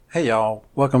Hey y'all,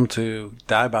 welcome to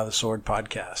Die by the Sword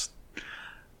podcast.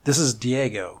 This is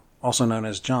Diego, also known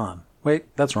as John.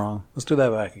 Wait, that's wrong. Let's do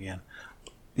that back again.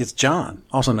 It's John,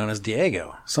 also known as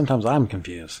Diego. Sometimes I'm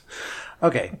confused.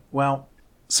 Okay, well,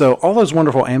 so all those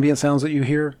wonderful ambient sounds that you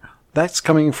hear, that's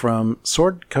coming from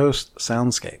Sword Coast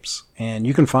Soundscapes. And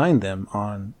you can find them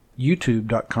on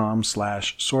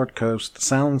youtube.com/Sword Coast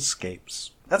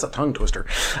Soundscapes. That's a tongue twister.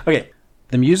 Okay,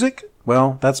 the music,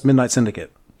 well, that's Midnight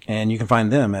Syndicate. And you can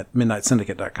find them at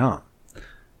midnightsyndicate.com.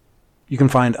 You can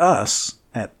find us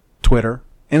at Twitter,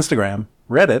 Instagram,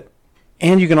 Reddit,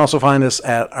 and you can also find us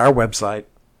at our website,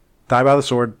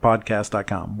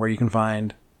 diebytheswordpodcast.com, where you can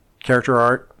find character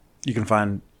art, you can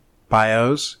find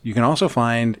bios, you can also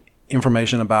find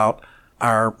information about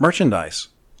our merchandise,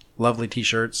 lovely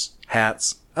t-shirts,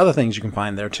 hats, other things you can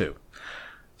find there too.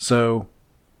 So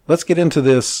let's get into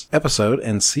this episode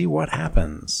and see what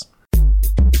happens.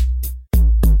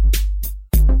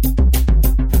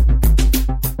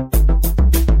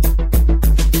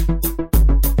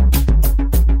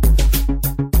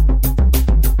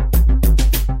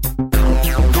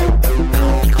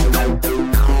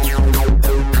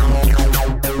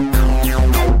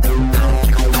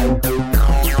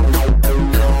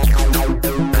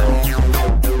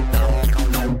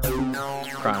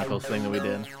 Thing that we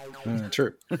did.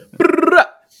 True. I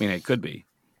mean, it could be.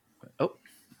 Oh.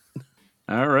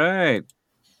 All right.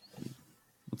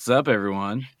 What's up,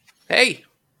 everyone? Hey,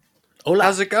 Hola.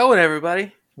 how's it going,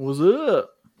 everybody? What's up?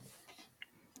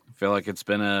 I feel like it's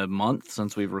been a month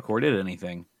since we've recorded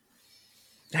anything.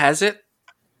 Has it?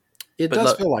 It But does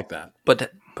look- feel like that. But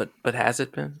has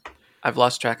it been? I've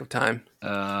lost track of time.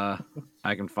 I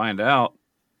can find out.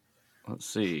 Let's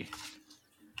see.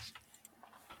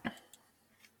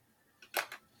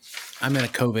 I'm in a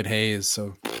COVID haze,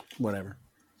 so whatever.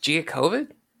 Did you get COVID?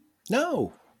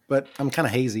 No, but I'm kind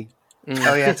of hazy.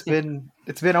 Oh yeah, it's been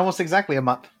almost exactly a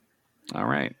month. All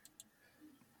right.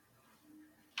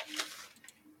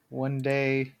 One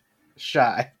day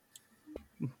shy.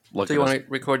 Look So you at want us.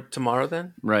 to record tomorrow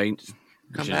then? Right.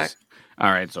 Come Which back. is- All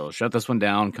right, so shut this one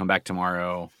down. Come back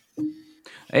tomorrow.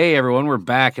 Hey, everyone, we're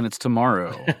back, and it's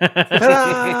tomorrow.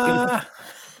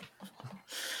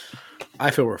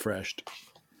 I feel refreshed.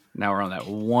 Now we're on that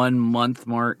 1 month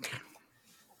mark.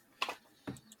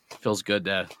 Feels good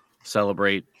to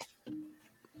celebrate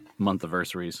month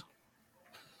anniversaries.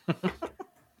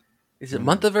 Is it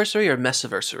month anniversary or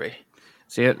messiversary?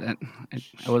 See it? I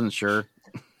wasn't sure.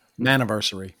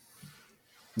 Maniversary.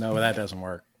 No, that doesn't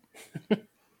work.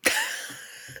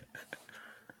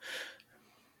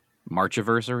 March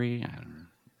anniversary? I don't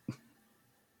know.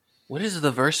 What does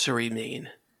the versary mean?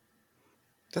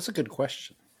 That's a good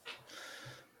question.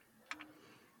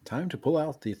 Time to pull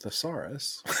out the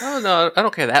thesaurus. Oh no, I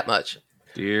don't care that much.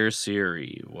 Dear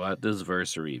Siri, what does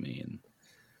versary mean?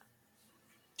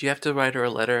 Do you have to write her a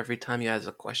letter every time you ask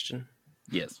a question?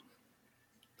 Yes.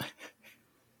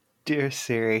 Dear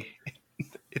Siri,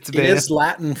 it's It been is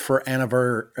Latin for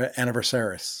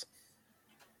anniversaris.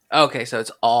 Okay, so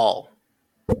it's all.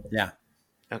 Yeah.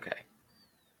 Okay.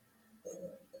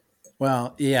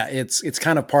 Well, yeah, it's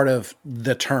kind of part of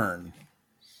the turn.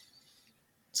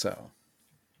 So,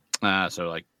 So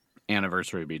like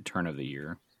anniversary would be turn of the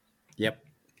year. yep.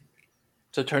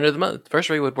 So turn of the month.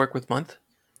 Versary would work with month.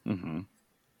 Mm-hmm.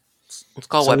 Let's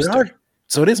call So Webster.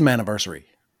 So it is maniversary.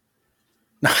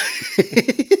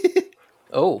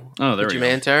 Oh, Oh, there did we you go.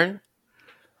 man turn?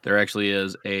 There actually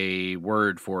is a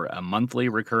word for a monthly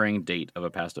recurring date of a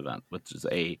past event, which is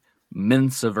a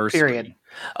mensiversary. period.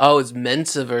 Oh, it's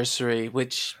mensiversary,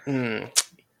 which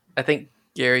I think,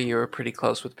 Gary, you were pretty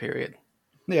close with period.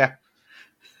 Yeah. ...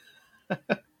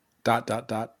 Dot.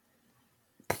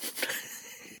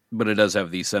 But it does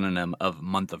have the synonym of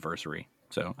month anniversary.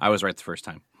 So I was right the first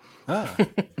time. Ah.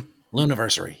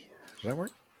 Luniversary. Does that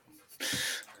work?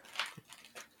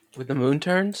 With the moon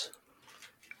turns?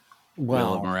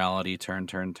 Wheel of Well, morality, turn.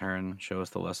 Show us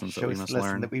the lessons that Show we us must the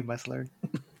lesson learn. that we must learn.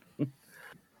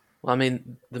 Well, I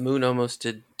mean, the moon almost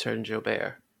did turn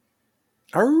Jobert.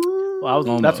 Well,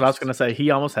 Almost. that's what I was going to say.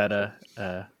 He almost had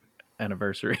a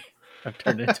anniversary of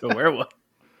turned into a werewolf.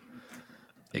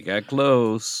 It got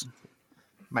close.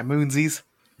 My moonsies.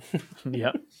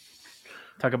 Yep.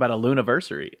 Talk about a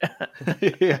luniversary.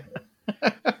 Yeah.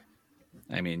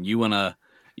 I mean,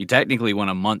 you technically went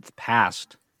a month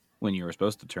past when you were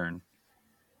supposed to turn.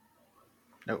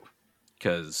 No.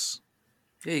 Because,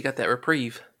 Yeah, you got that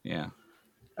reprieve. yeah,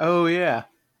 Oh, yeah.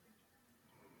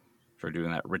 for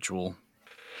doing that ritual.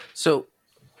 So,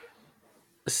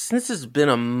 since it's been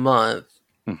a month,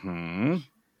 Mm-hmm.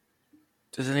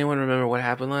 does anyone remember what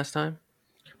happened last time?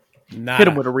 Hit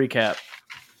him with a recap.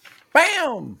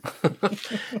 Bam!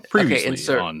 Previously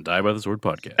insert. on Die by the Sword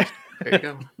podcast. There you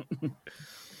go.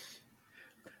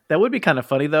 That would be kind of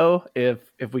funny though if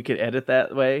we could edit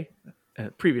that way.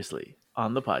 Previously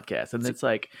on the podcast, and it's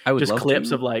like I would just love clips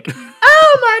to. of like,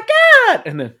 oh my god,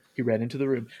 and then he ran into the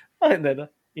room, and then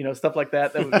stuff like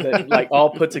that that like all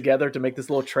put together to make this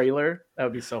little trailer. That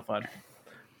would be so fun.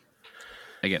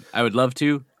 Again, I would love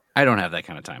to. I don't have that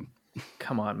kind of time.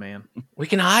 Come on, man. We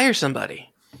can hire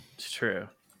somebody. It's true.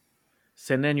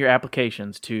 Send in your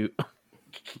applications to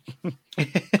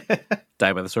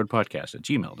Die by the Sword podcast at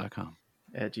gmail.com.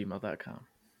 at gmail.com.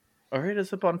 Or hit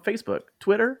us up on Facebook,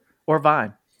 Twitter, or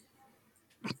Vine.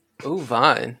 Ooh,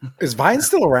 Vine. Is Vine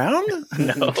still around?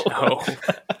 No. No.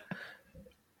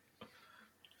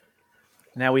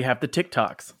 Now we have the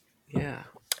TikToks. Yeah.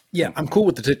 Yeah, I'm cool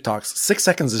with the TikToks. 6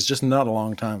 seconds is just not a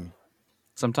long time.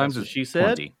 Sometimes That's what it's she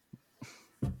said? plenty.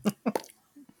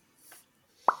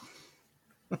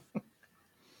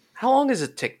 How long is a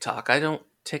TikTok? I don't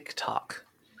TikTok.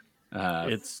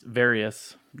 It's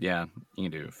various. Yeah, you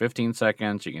can do 15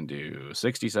 seconds. You can do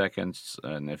 60 seconds.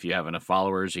 And if you have enough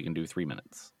followers, you can do 3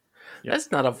 minutes. Yep.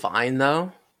 That's not a Vine,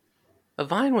 though. A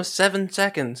Vine was 7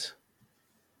 seconds.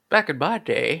 Back in my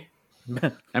day.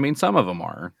 I mean, some of them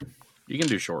are. You can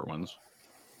do short ones.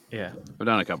 Yeah. I've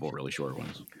done a couple of really short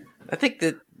ones. I think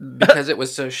that because it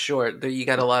was so short, that you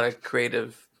got a lot of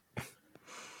creative.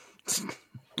 You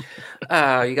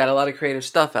got a lot of creative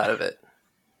stuff out of it.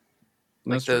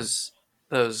 Like That's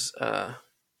those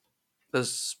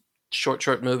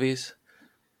short movies.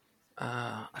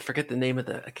 I forget the name of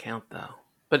the account though,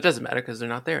 but it doesn't matter because they're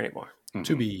not there anymore. true.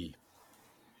 To be.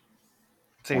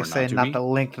 So you're Or not saying to not be. the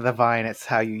length of the vine, it's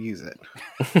how you use it.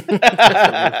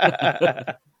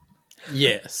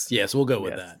 Yes, we'll go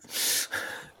with that.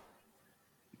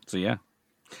 So, yeah.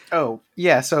 Oh,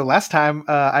 yeah. So last time,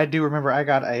 I do remember I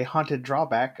got a haunted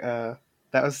drawback. That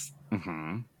was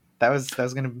Mm-hmm.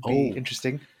 going to be Oh.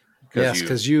 interesting. Yes,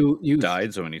 because you've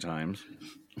Died so many times.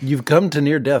 you've come to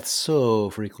near death so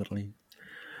frequently.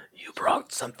 You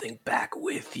brought something back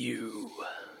with you.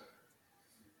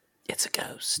 It's a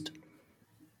ghost.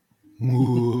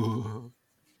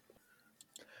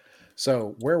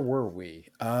 So where were we?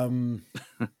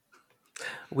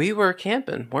 We were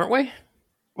camping, weren't we?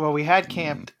 Well, we had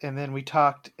camped, and then we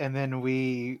talked, and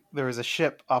then there was a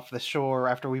ship off the shore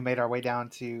after we made our way down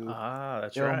to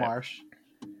That's right. Marsh.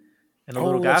 And the Oh,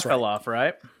 little guy that's fell right. off,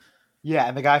 right? Yeah,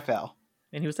 and the guy fell.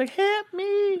 And he was like, "Help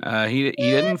me!" He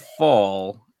didn't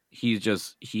fall. He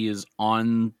is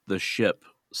on the ship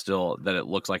still that it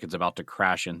looks like it's about to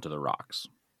crash into the rocks.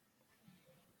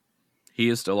 He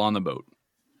is still on the boat.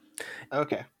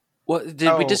 Okay. What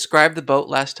did we Oh. describe the boat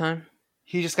last time?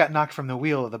 He just got knocked from the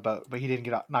wheel of the boat, but he didn't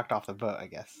get knocked off the boat, I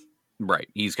guess. Right.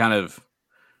 He's kind of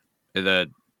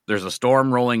there's a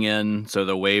storm rolling in, so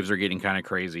the waves are getting kind of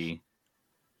crazy.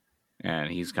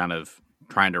 And he's kind of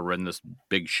trying to run this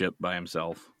big ship by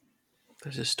himself.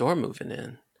 There's a storm moving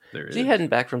in. There Is he heading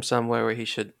back from somewhere where he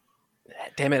should?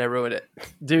 Damn it! I ruined it.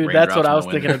 Dude, Raindrops that's what I on was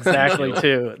the thinking window. exactly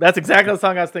too. That's exactly the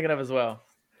song I was thinking of as well.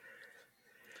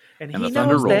 And And he the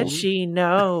thunder knows that rolls. she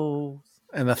knows.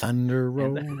 And the thunder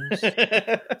rolls.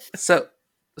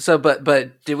 But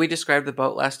did we describe the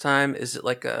boat last time? Is it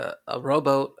like a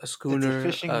rowboat, a schooner, It's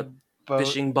a fishing a boat.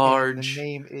 fishing and barge? The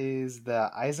name is the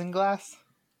Isinglass.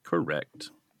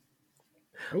 Correct.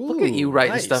 Look at you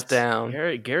writing nice. stuff down.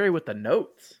 Gary with the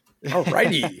notes.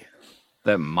 Alrighty.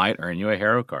 That might earn you a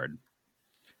hero card.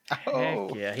 Oh,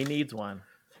 Heck yeah, he needs one.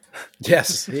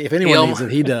 Yes, if anyone needs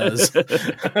it, he does.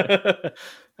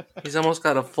 He's almost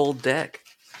got a full deck.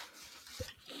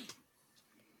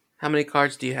 How many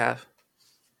cards do you have?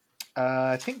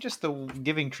 I think just the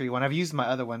Giving Tree one. I've used my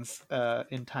other ones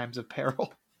in times of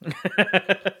peril.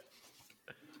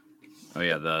 Oh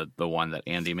yeah, the one that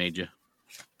Andy made you.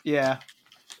 Yeah.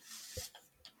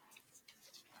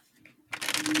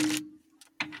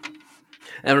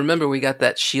 And remember, we got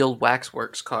that Shield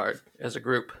Waxworks card as a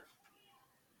group.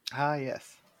 Ah,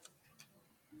 yes.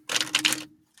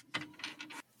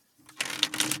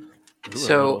 Ooh,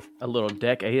 So- a little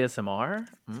deck ASMR.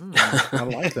 I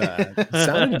like that.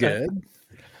 Sounded good.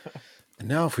 And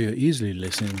now for your easily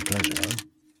listening pleasure.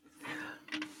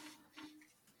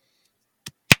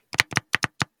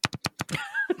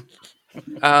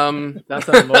 That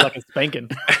sounds more like a spanking.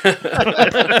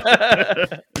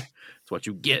 That's what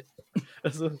you get.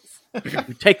 You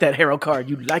take that hero card,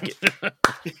 you like it.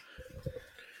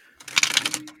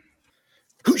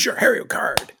 Who's your hero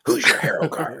card? Who's your hero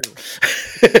card?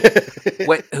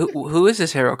 Wait, who is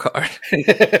this hero card?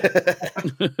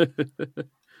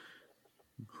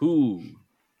 Who?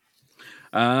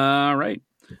 All right.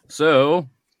 So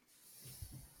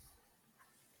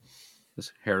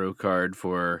this hero card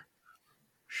for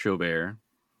Chaubert.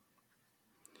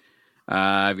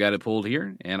 I've got it pulled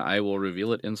here, and I will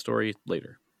reveal it in story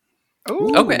later.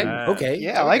 Ooh, Okay. Okay.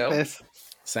 Yeah, I There we like go. this.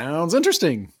 Sounds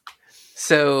interesting.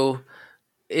 So,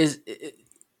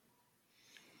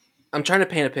 I'm trying to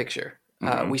paint a picture.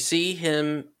 Mhm. We see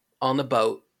him on the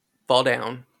boat, fall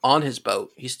down on his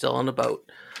boat. He's still on the boat.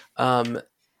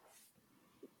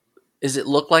 Does it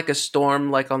look like a storm,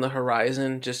 like on the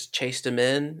horizon, just chased him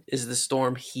in? Is the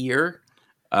storm here?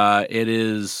 It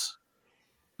is.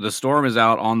 The storm is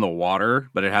out on the water,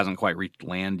 but it hasn't quite reached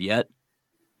land yet.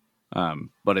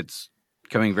 But it's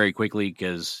coming very quickly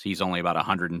because he's only about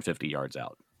 150 yards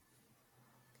out.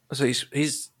 So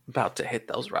he's about to hit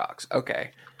those rocks.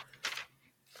 Okay.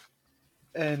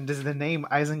 And does the name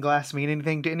Isinglass mean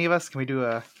anything to any of us? Can we do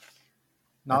a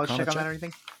knowledge Arcana check on check? that or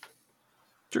anything?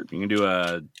 Sure, you can do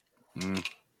a.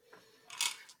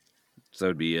 So it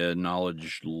would be a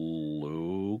knowledge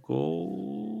local.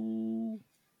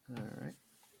 All right.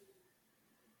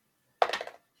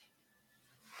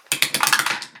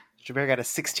 Javert got a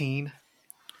 16.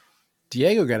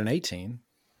 Diego got an 18.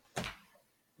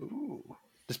 Ooh.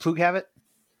 Does Plug have it?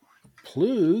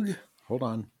 Plug. Hold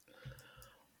on.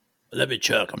 Let me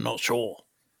check. I'm not sure.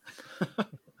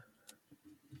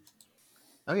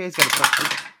 Okay, he's got a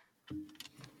plus 2.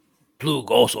 Plug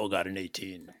also got an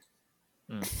 18.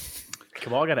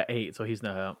 Cabal got an 8, so he's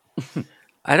no help.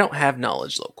 I don't have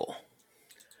knowledge local.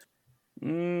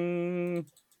 Yeah,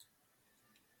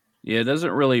 it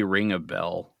doesn't really ring a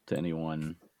bell to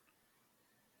anyone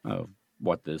of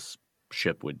what this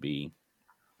ship would be.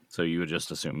 So you would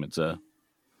just assume it's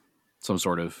some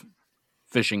sort of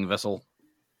fishing vessel.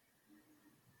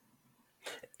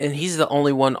 And he's the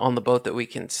only one on the boat that we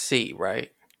can see,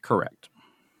 right? Correct.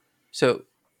 So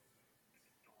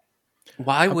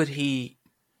why would he?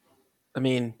 I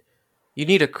mean, you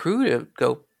need a crew to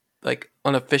go like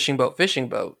on a fishing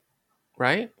boat,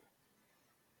 right?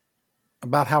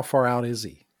 About how far out is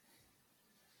he?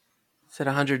 It's at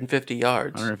 150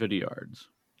 yards. 150 yards.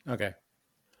 Okay.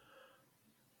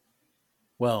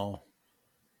 Well,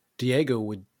 Diego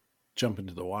would jump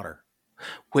into the water.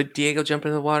 Would Diego jump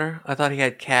into the water? I thought he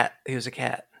had cat. He was a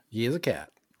cat. He is a cat,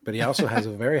 but he also has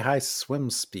a very high swim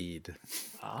speed.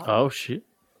 Oh, shit.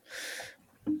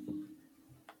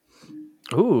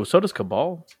 Ooh, so does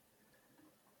Cabal.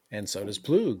 And so does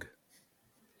Plug.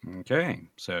 Okay,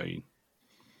 so Do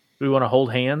we want to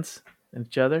hold hands in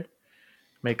each other?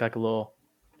 Make like a little...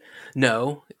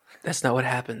 No, that's not what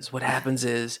happens. What happens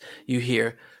is you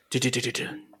hear dun, okay.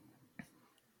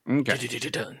 dun,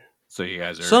 dun, dun. So you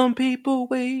guys are Some people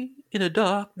wait in the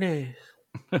darkness.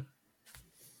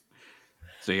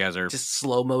 Just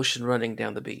slow motion running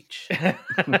down the beach.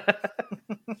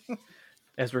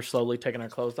 As we're slowly taking our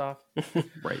clothes off.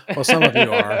 right. Well, some of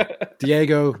you are.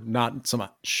 Diego, not so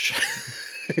much.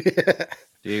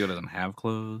 Diego doesn't have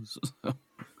clothes.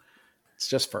 It's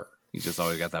just fur. He's just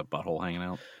always got that butthole hanging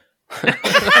out.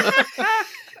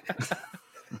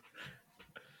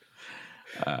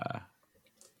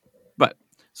 But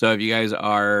so if you guys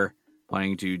are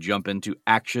planning to jump into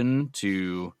action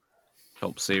to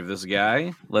help save this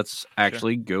guy, let's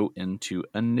actually go into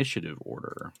initiative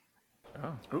order.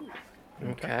 Oh,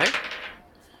 Okay.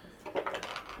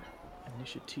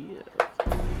 initiative.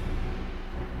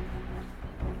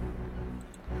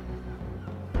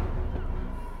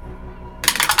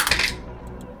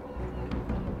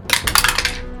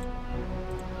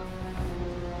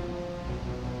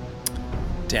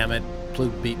 Damn it.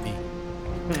 Plug beat me.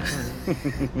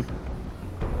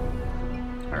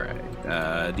 All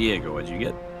right. Diego, what'd you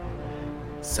get?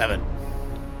 7.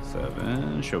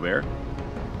 7. Chaubert.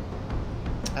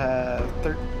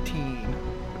 13.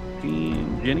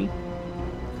 13. Jenny.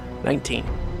 19.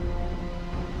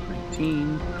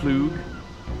 19. Plug.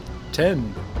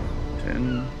 10.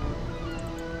 10.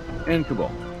 And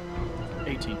Cabal.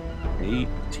 18. 18.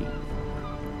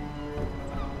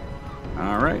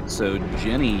 All right. So,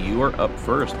 Jenny, you are up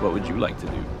first. What would you like to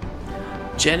do?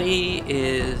 Jenny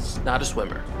is not a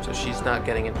swimmer, so she's not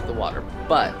getting into the water,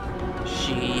 but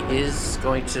she is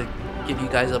going to give you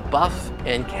guys a buff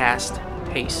and cast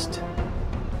haste.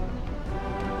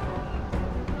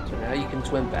 So now you can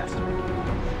swim faster.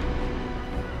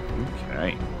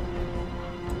 Okay.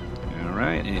 All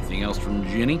right. Anything else from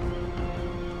Jenny?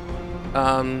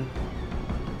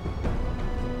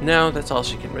 No, that's all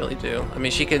she can really do. I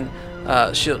mean, she can,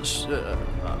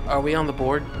 are we on the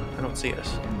board? I don't see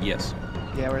us. Yes.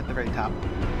 Yeah, we're at the very top.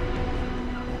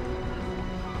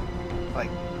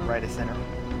 Like, right of center.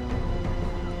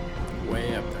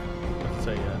 Way up there. Let's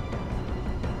say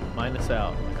minus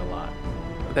out like a lot.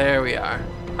 There we are.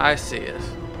 I see us.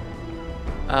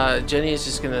 Jenny is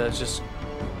just gonna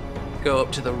go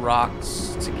up to the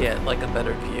rocks to get like a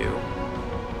better view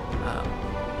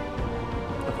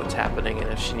of what's happening,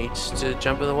 and if she needs to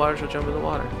jump in the water, she'll jump in the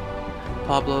water.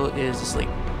 Pablo is asleep.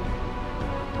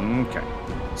 Okay.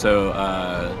 So,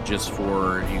 just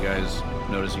for you guys,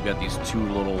 notice you got these two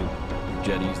little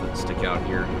jetties that stick out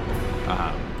here.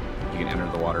 You can enter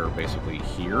the water basically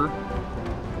here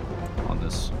on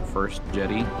this first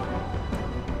jetty,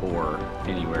 or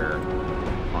anywhere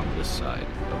on this side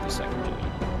of the second jetty.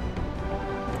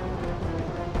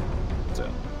 So,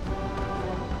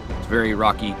 it's a very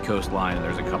rocky coastline, and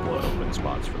there's a couple of open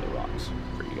spots for the rocks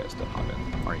for you guys to hop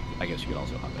in. Or I guess you could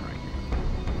also hop in right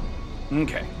here.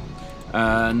 Okay.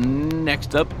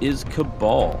 Next up is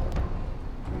Cabal.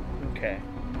 Okay.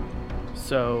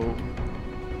 So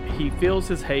he feels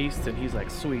his haste and he's like,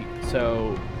 sweet.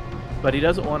 So, but he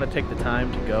doesn't want to take the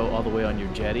time to go all the way on your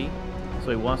jetty. So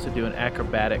he wants to do an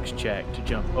acrobatics check to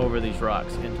jump over these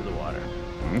rocks into the water.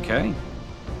 Okay.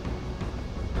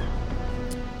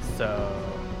 So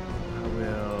I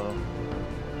will,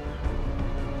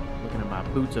 looking at my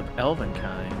boots of elven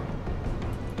kind.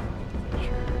 Make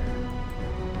sure.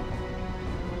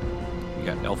 You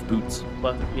got elf boots.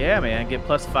 Yeah, man, get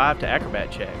 +5 to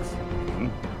acrobat checks. Mhm.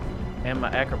 And my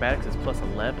acrobatics is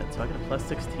 +11, so I get a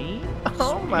 +16.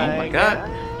 Oh my god.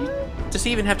 Does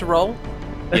he even have to roll?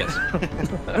 Yes.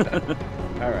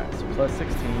 Alright, so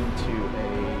 +16 to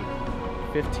a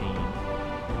 15.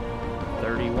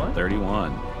 31.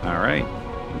 31. All right.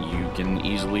 You can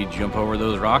easily jump over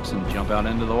those rocks and jump out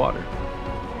into the water.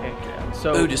 Heck yeah.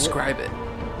 So Oh, describe it.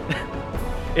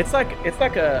 it's like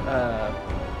a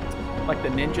like the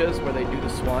ninjas where they do the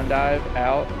swan dive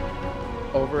out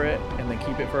over it and then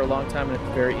keep it for a long time, and at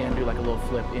the very end do like a little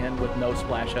flip in with no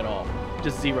splash at all,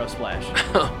 just 0 splash.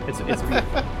 It's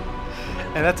beautiful.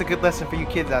 And that's a good lesson for you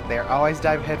kids out there. Always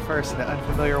dive head first into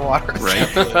unfamiliar waters. Right.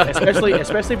 especially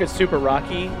if it's super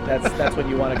rocky. That's when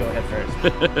you want to go head first.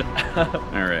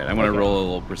 All right. I'm going to roll a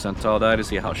little percentile die to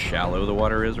see how shallow the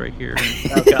water is right here.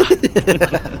 Oh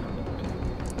god.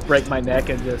 Break my neck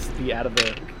and just be out of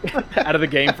the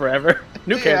game forever.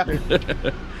 New character.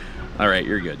 All right.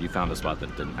 You're good. You found a spot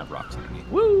that didn't have rocks underneath.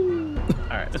 Woo!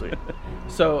 All right, sweet.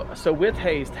 So with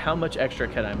haste, how much extra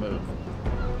can I move?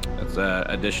 That's an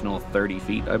additional 30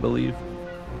 feet, I believe.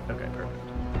 Okay, perfect.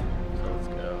 So let's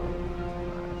go.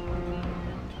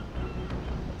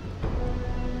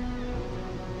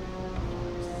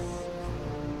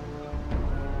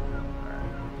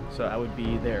 Alright. So I would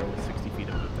be there with 60 feet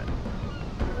of movement.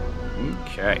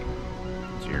 Okay.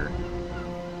 So you're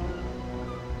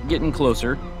getting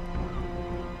closer.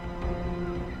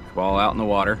 Ball out in the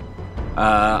water.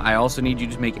 I also need you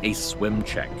to make a swim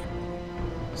check.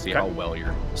 See how well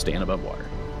you're staying above water.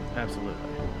 Absolutely.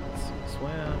 Let's see.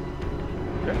 Swim.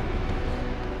 Okay.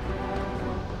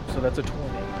 So that's a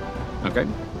 20. Okay.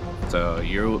 So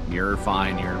you're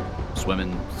fine. You're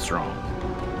swimming strong.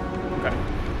 Okay.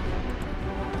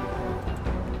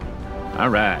 All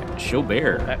right.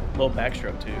 Chaubert. Little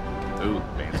backstroke too. Ooh,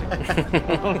 fancy.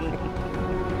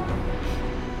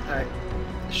 All right.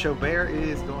 Chaubert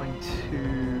is going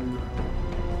to.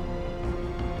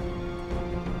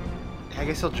 I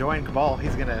guess he'll join Cabal.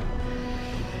 He's gonna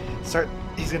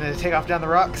take off down the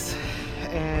rocks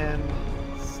and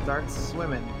start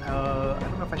swimming. I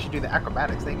don't know if I should do the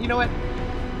acrobatics thing. You know what?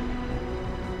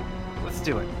 Let's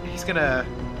do it.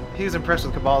 He was impressed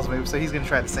with Cabal's move, so he's gonna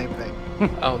try the same thing.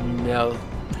 Oh no.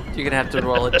 You're gonna have to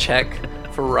roll a check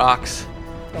for rocks.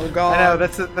 Oh god. I know,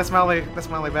 that's my only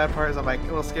bad part is I'm like a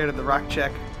little scared of the rock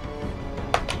check.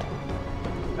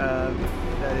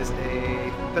 That is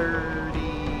a 30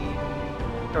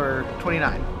 or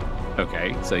 29.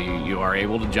 Okay, so you are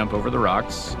able to jump over the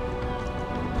rocks.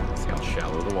 See how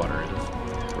shallow the water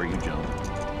is where you jump.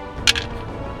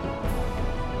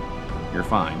 You're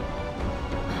fine.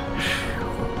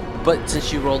 But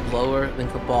since you rolled lower than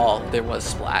Cabal, there was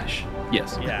splash.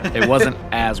 Yes. Yeah. It wasn't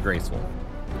as graceful.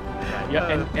 Right.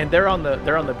 Yeah, and they're on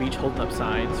the beach holding up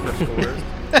signs for scores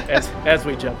as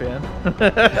we jump in.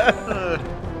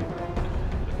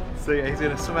 So yeah, he's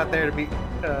gonna swim out there to beat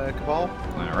Cabal.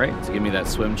 All right, so give me that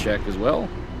swim check as well.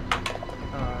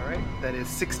 All right, that is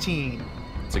 16.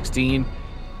 16.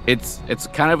 It's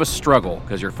kind of a struggle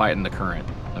because you're fighting the current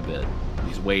a bit.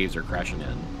 These waves are crashing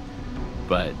in,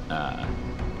 but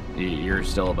you're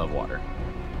still above water.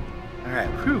 All right,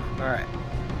 whew. All right.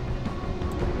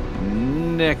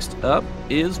 Next up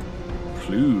is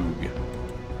Plug.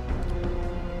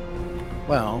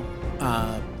 Well,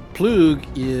 Plug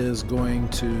is going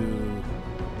to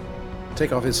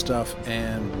take off his stuff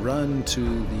and run to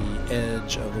the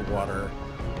edge of the water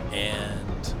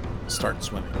and start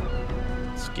swimming.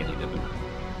 skinny dipping.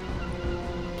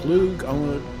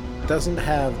 Plug doesn't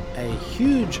have a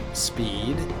huge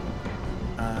speed,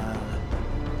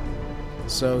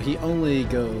 so he only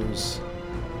goes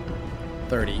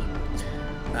 30.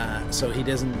 So he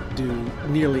doesn't do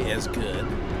nearly as good,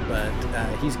 but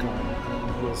he's going.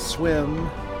 His swim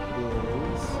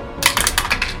is.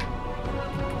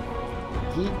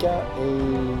 He got a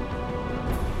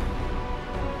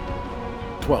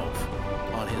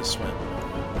 12 on his swim.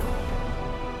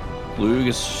 Plug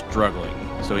is struggling.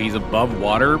 So he's above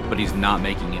water, but he's not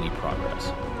making any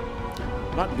progress.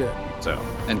 Not good. So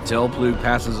until Plug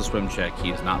passes a swim check, he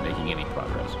is not making any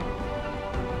progress.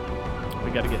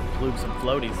 We got to get Plug some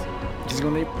floaties. He's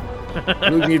gonna need.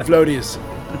 We need floaties.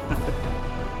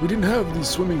 We didn't have the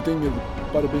swimming thing at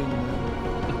Bada Bing.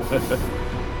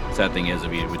 Sad thing is,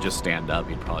 if he would just stand up,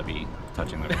 he'd probably be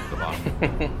touching the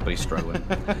bottom. But he's struggling.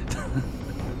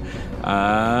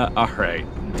 All right,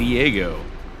 Diego.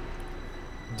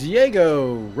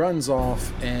 Diego runs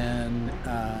off and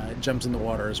jumps in the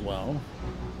water as well.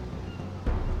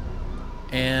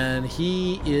 And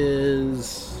he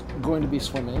is going to be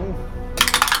swimming.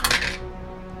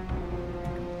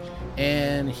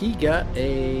 And he got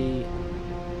a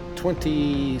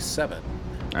 27.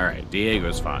 All right,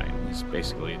 Diego's fine. He's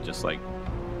basically just like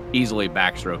easily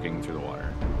backstroking through the water.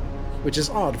 Which is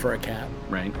odd for a cat.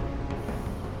 Right?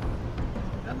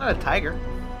 I'm not a tiger.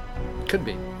 Could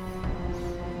be.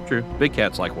 True. Big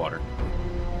cats like water.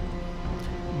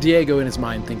 Diego in his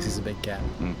mind thinks he's a big cat.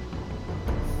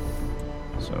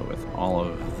 So with all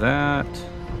of that,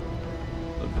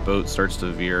 the boat starts to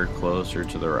veer closer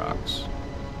to the rocks.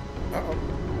 Uh-oh.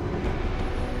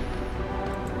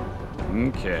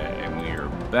 Okay, we are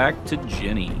back to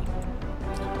Jenny.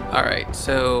 All right,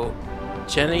 so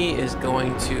Jenny is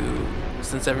going to,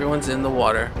 since everyone's in the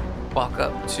water, walk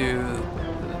up to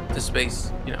the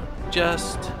space,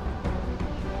 just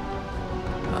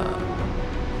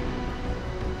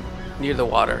near the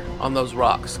water on those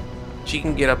rocks. She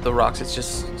can get up the rocks. It's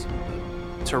just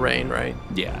terrain, right?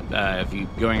 Yeah, if you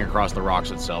going across the rocks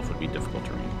itself would be difficult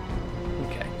terrain.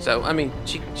 Okay. So, I mean,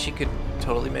 she could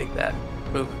totally make that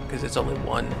move because it's only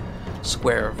one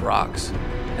square of rocks.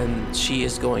 And she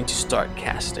is going to start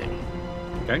casting.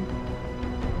 Okay.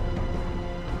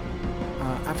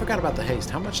 I forgot about the haste.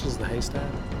 How much does the haste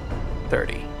add?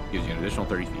 30. Gives you an additional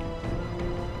 30 feet.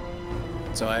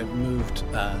 So I moved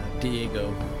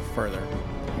Diego further.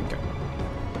 Okay.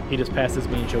 He just passes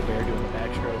me and Joe Bear doing the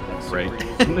backstroke. That's super Right.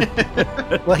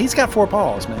 easy. Well, he's got 4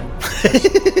 paws, man. He's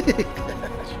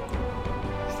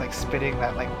like spitting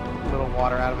that like little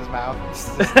water out of his mouth. It's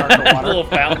the sparkle water. Little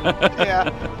fountain. Yeah.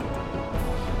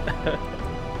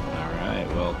 All right.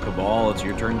 Well, Cabal, it's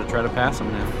your turn to try to pass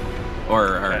him now.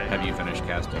 Or Okay. have you finished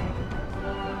casting?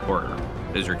 Or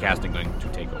is your casting going to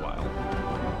take a while?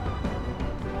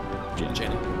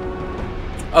 Jenny.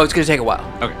 Oh, it's going to take a while.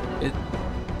 Okay.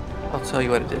 I'll tell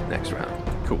you what it did next round.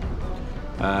 Cool.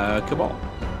 Cabal.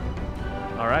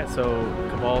 All right, so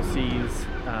Cabal sees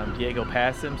Diego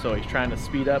pass him, so he's trying to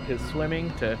speed up his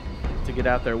swimming to get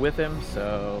out there with him.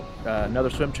 So another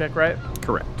swim check, right?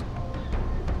 Correct.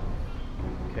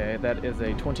 Okay, that is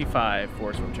a 25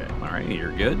 for a swim check. All right,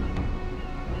 you're good.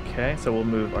 Okay, so we'll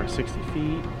move our 60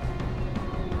 feet.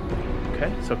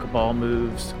 Okay, so Cabal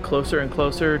moves closer and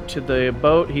closer to the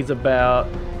boat. He's about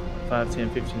 5,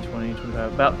 10, 15, 20,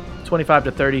 25, about 25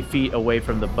 to 30 feet away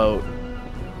from the boat.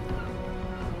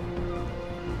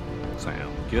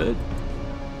 Sound good.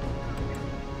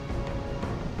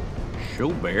 Show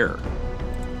Bear.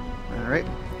 All right.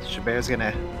 Chabert's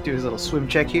gonna do his little swim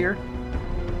check here.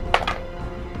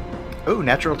 Oh,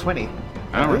 natural 20.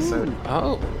 All right. So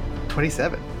Oh.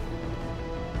 27.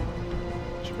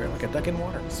 Should wear like a duck in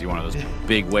water. See one of those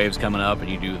big waves coming up, and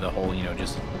you do the whole,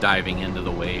 just diving into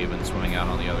the wave and swimming out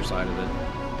on the other side of it.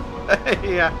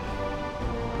 Yeah.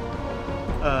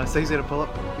 So he's gonna pull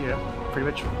up, pretty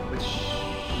much with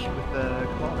the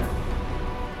Cabal there.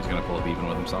 He's gonna pull up even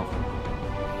with himself.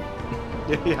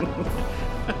 Yeah.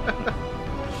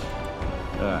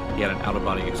 He had an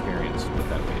out-of-body experience with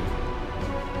that wave.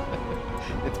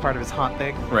 It's part of his haunt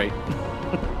thing. Right.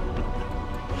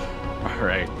 All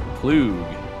right, Plug.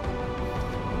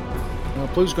 Well,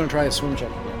 Plug's going to try a swim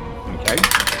check again. Okay.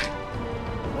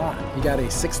 He got a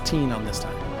 16 on this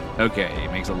time. Okay, he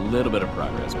makes a little bit of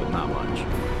progress, but not much.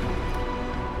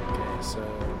 Okay, so...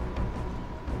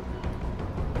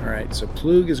 Alright, so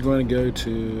Plug is going to go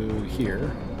to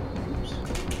here. Oops.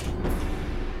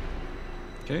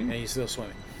 Okay. And he's still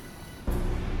swimming.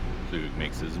 Plug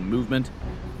makes his movement.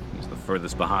 He's the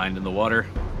furthest behind in the water.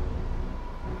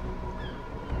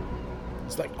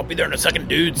 It's like, I'll be there in a second,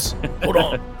 dudes. Hold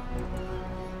on.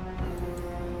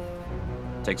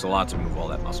 Takes a lot to move all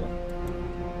that muscle.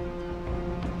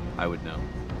 I would know.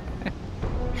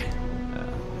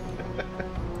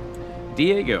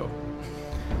 Diego.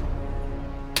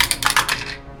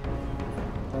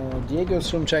 Diego's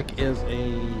swim check is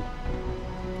a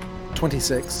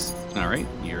 26. All right,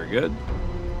 you're good.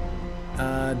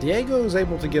 Diego is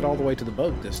able to get all the way to the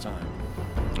boat this time.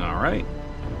 All right.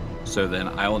 So then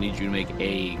I will need you to make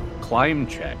a climb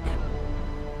check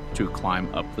to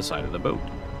climb up the side of the boat.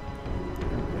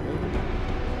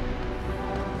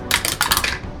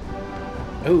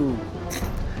 Ooh,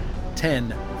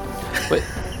 10. But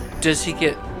does he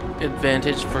get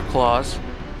advantage for claws?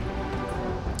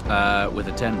 With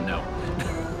a 10, no.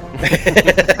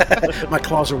 My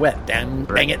claws are wet. Dang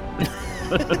it.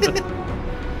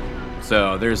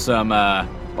 So there's some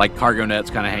like cargo nets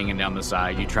kind of hanging down the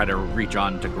side. You try to reach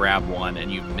on to grab one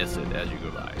and you miss it as you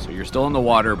go by. So you're still in the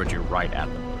water, but you're right at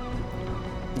the boat.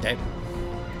 Okay.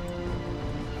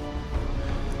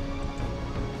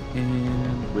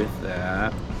 And with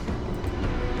that,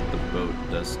 the boat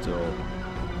does still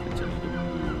continue to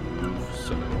move,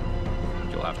 so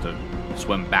you'll have to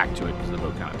swim back to it because the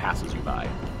boat kind of passes you by.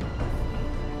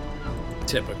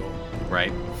 Typical.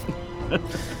 Right?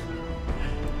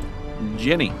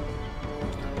 Jenny.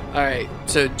 All right,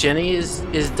 so Jenny is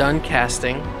done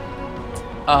casting,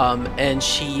 and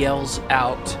she yells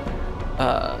out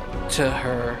to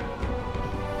her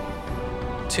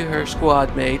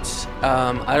squad mates.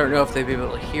 I don't know if they'd be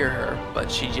able to hear her,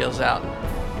 but she yells out,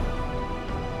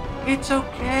 "It's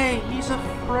okay, he's a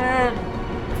friend."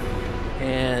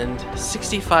 And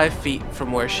 65 feet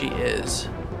from where she is,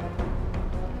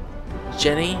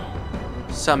 Jenny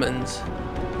summons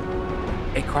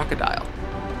a crocodile.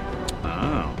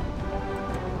 Oh.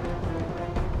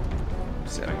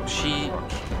 So she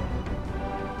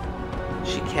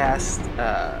casts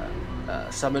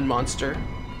Summon Monster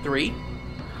 3.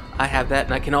 I have that,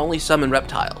 and I can only summon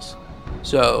reptiles.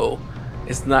 So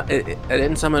it's not. I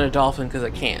didn't summon a dolphin because I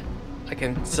can't. I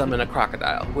can summon a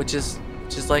crocodile, which is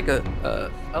like a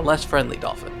less friendly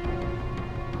dolphin.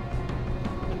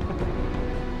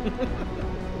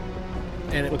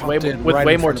 And it With popped way- in with right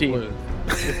way in more front of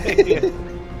teeth. Blue.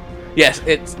 Yes,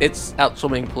 it's out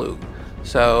swimming Plug.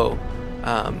 So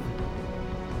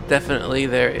definitely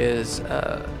there is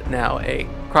now a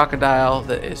crocodile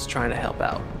that is trying to help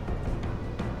out.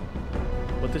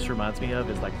 What this reminds me of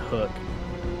is like Hook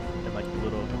and like the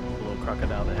little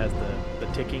crocodile that has the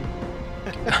ticking.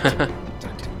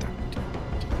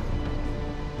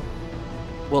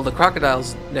 Well, the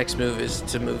crocodile's next move is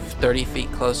to move 30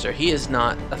 feet closer. He is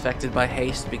not affected by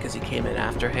haste because he came in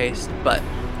after haste, but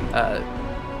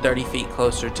 30 feet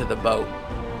closer to the boat.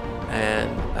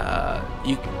 And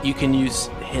you can use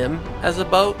him as a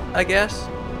boat, I guess.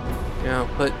 You know,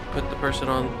 put the person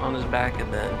on his back,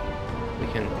 and then we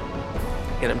can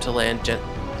get him to land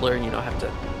gentler and you don't have to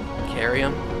carry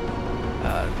him.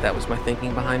 That was my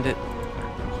thinking behind it.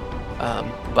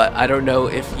 But I don't know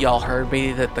if y'all heard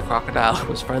me that the crocodile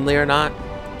was friendly or not.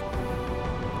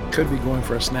 Could be going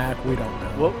for a snack. We don't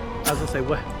know. Well, I was gonna say,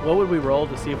 what would we roll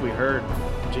to see if we heard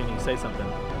Jenny say something?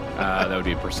 That would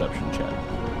be a perception check.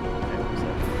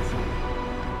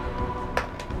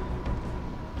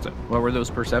 So, what were those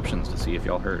perceptions to see if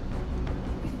y'all heard?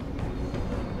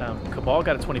 Cabal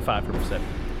got a 25 for perception.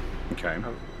 Okay.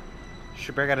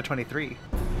 Shabir got a 23.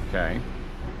 Okay.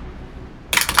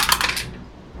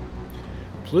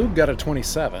 Plug got a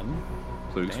 27.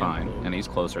 Plug's Damn, fine, Plug. and he's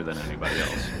closer than anybody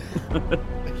else.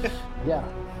 Yeah.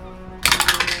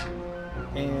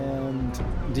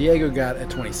 And Diego got a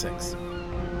 26.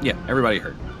 Yeah, everybody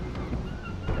heard.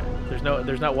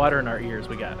 There's not water in our ears.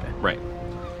 We got it. Right.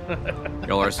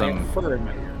 Y'all are I some have fur in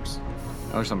my ears.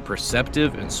 y'all are some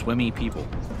perceptive and swimmy people.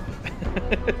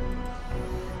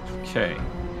 Okay.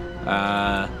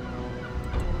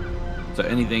 So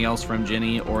anything else from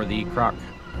Jenny or the croc?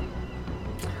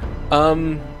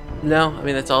 No, I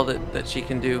mean that's all that she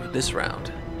can do this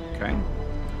round. Okay.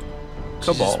 She's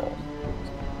just Cabal.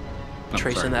 Oh,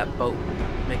 tracing sorry. that boat,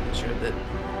 making sure that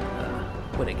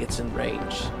when it gets in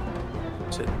range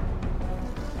to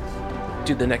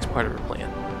do the next part of her plan.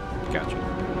 Gotcha.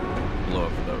 Blow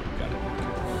up the boat. Got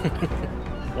it.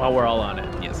 While we're all on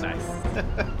it. Yes. Nice.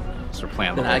 It's her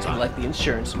plan the Then whole I time. collect the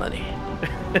insurance money.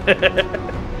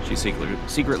 She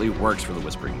secretly works for the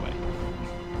Whispering Way.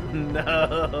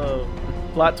 No.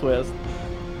 Plot twist.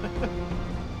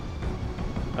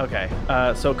 Okay.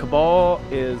 So Cabal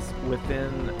is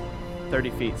within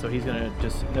 30 feet, so he's gonna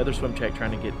just another swim check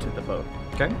trying to get to the boat.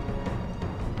 Okay.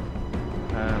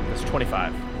 That's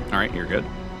 25. All right, you're good.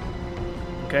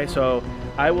 Okay, so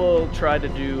I will try to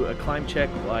do a climb check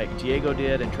like Diego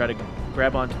did and try to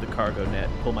grab onto the cargo net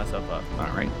and pull myself up. All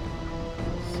right.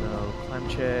 So, climb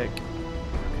check.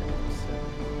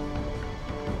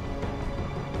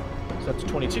 So that's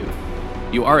 22.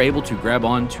 You are able to grab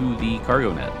onto the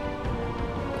cargo net.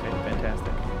 Okay,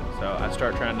 fantastic. So I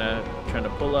start trying to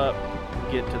pull up,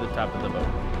 get to the top of the boat.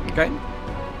 Okay.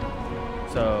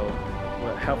 So,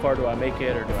 how far do I make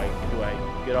it, or do I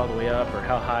get all the way up, or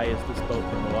how high is this boat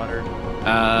from the water?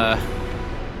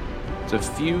 It's a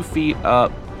few feet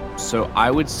up, so I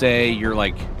would say you're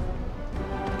like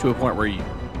to a point where you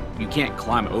can't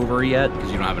climb over yet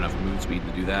because you don't have enough move speed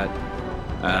to do that.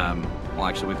 Well,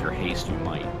 actually, with your haste, you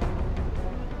might,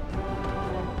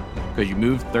 because you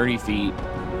moved 30 feet.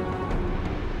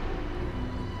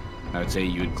 I would say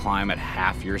you would climb at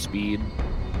half your speed.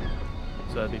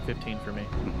 So that'd be 15 for me.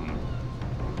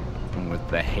 Mm-hmm. And with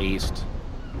the haste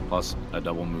plus a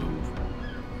double move,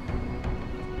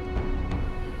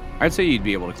 I'd say you'd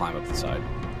be able to climb up the side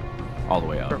all the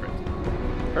way up. Perfect.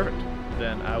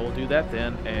 Then I will do that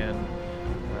then and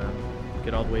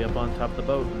get all the way up on top of the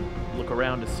boat and look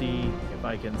around to see if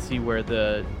I can see where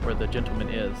the gentleman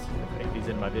is, if he's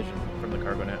in my vision from the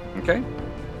cargo net. Okay.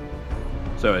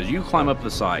 So as you climb up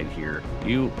the side here,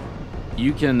 you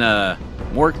can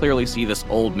more clearly see this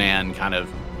old man kind of.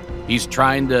 He's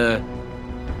trying to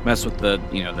mess with the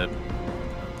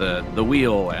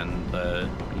wheel and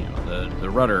the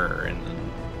rudder and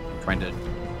trying to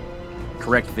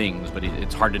correct things, but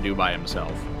it's hard to do by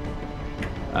himself.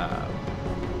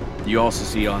 You also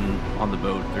see on the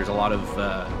boat there's a lot of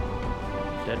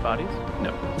Dead bodies?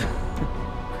 no.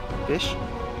 Fish?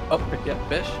 Oh, yeah,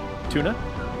 fish. Tuna?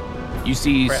 You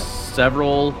see Crap.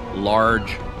 several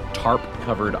large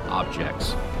tarp-covered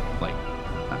objects, like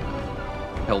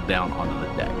held down onto the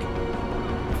deck.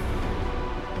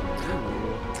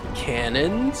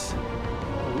 Cannons.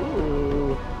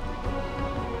 Ooh.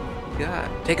 Yeah.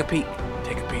 Take a peek.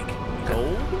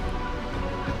 Gold?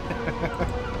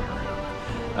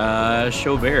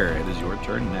 Chaubert, it is your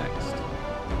turn next.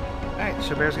 Alright,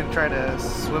 Chaubert's gonna try to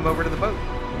swim over to the boat.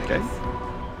 Okay.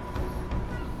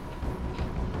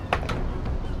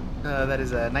 That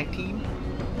is a 19.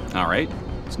 All right.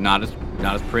 It's not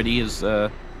as pretty as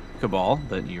Cabal,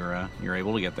 but you're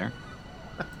able to get there.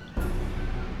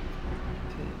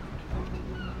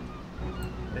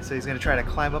 And so he's gonna try to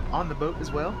climb up on the boat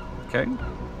as well. Okay.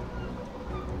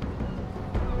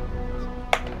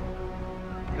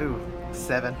 Ooh,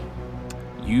 7.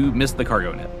 You missed the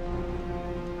cargo net.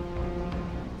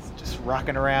 It's just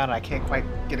rocking around. I can't quite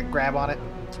get a grab on it.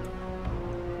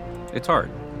 It's hard.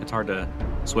 It's hard to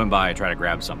swim by and try to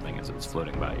grab something as it's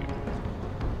floating by you.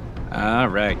 All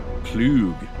right,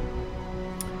 Plug.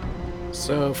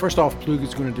 So first off, Plug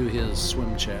is going to do his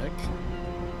swim check.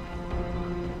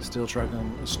 Still trucking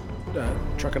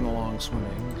along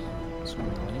swimmingly.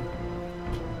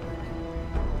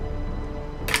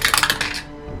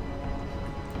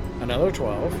 Another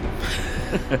 12.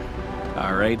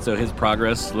 All right, so his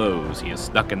progress slows. He is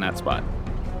stuck in that spot.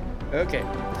 Okay.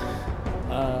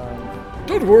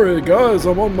 Don't worry, guys.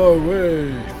 I'm on my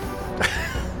way.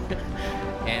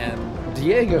 And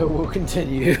Diego will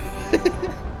continue.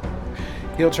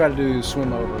 He'll try to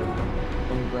swim over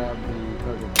and grab the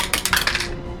cargo.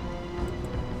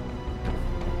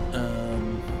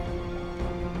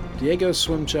 Diego's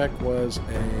swim check was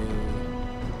a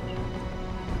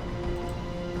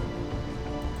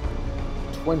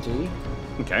 20,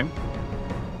 Okay.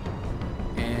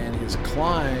 and his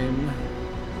climb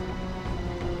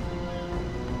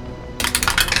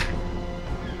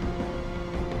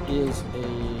is a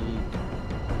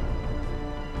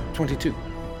 22.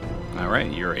 All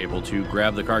right, you're able to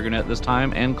grab the cargo net this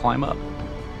time and climb up.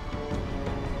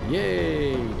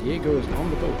 Yay! Diego is on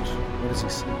the boat. What does he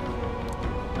see?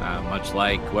 Much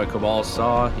like what Cabal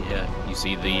saw, yeah, you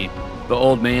see the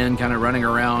old man kind of running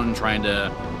around trying to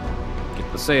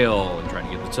get the sail and trying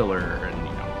to get the tiller and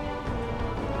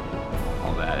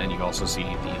all that. And you also see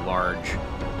the large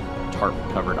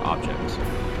tarp-covered objects.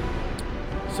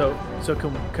 So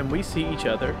can we see each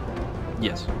other?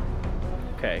 Yes.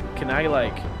 Okay. Can I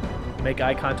make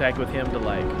eye contact with him to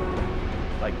like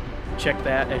check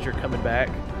that as you're coming back?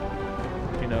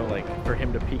 For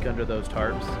him to peek under those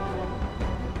tarps.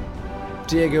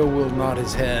 Diego will nod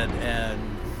his head and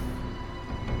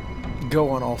go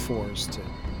on all fours to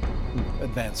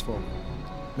advance forward.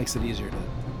 Makes it easier to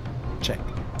check.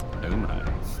 Oh my.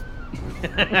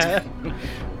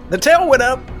 The tail went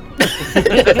up!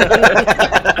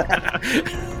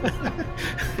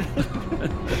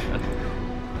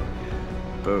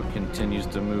 Boat continues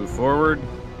to move forward.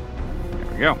 There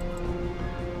we go.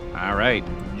 All right,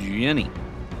 Jenny.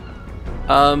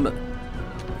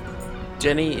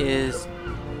 Jenny is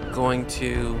going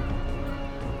to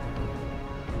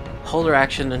hold her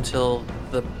action until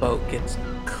the boat gets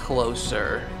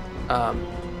closer.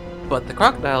 But the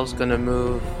crocodile's going to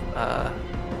move.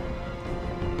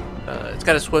 It's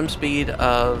got a swim speed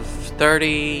of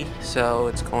 30, so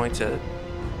it's going to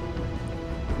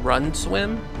run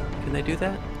swim. Can they do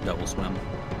that? Double swim.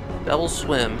 Double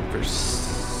swim for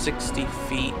 60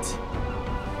 feet.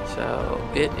 So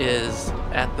it is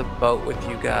at the boat with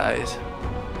you guys.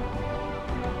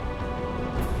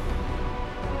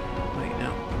 Wait,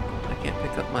 no. I can't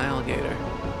pick up my alligator.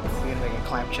 Is he gonna make a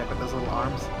climb check with those little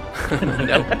arms?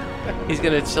 Nope. He's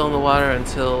going to chill in the water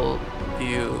until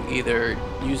you either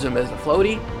use him as a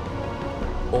floaty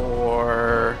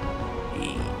or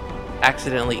he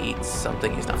accidentally eats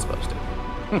something he's not supposed to.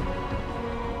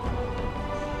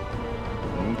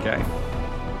 Okay.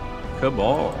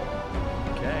 Cabal.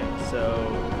 Okay, so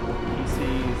he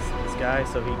sees this guy,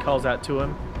 so he calls out to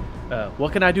him.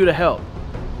 What can I do to help?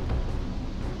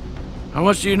 How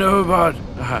much do you know about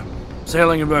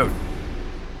sailing a boat?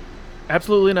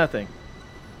 Absolutely nothing.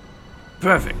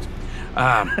 Perfect.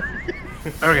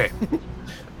 Okay.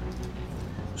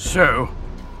 So,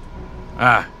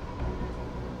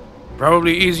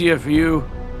 probably easier for you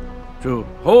to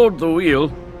hold the wheel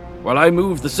while I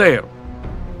move the sail.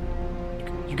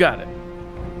 You got it.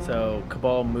 So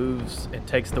Cabal moves and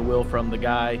takes the wheel from the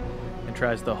guy and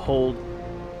tries to hold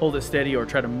it steady or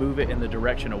try to move it in the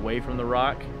direction away from the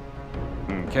rock.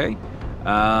 Okay.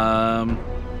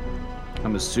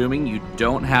 I'm assuming you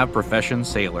don't have profession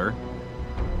sailor.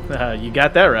 You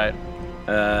got that right.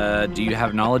 Do you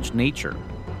have knowledge nature?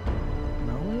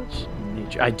 Knowledge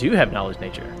nature. I do have knowledge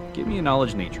nature. Give me a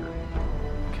knowledge nature.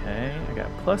 Okay, I got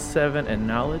 +7 in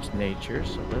knowledge nature.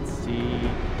 So let's see,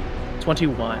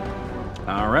 21.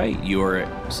 All right, you are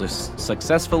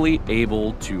successfully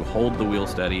able to hold the wheel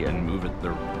steady and move it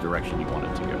the direction you want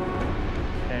it to go.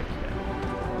 Heck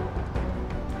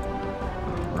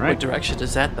All What right. direction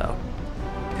is that, though?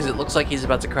 Because it looks like he's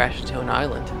about to crash into an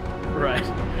island. yeah. Right.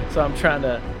 So I'm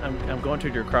going to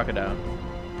your crocodile.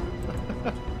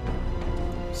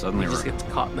 Suddenly, He just gets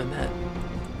caught in the net.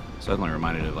 suddenly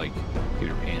reminded of like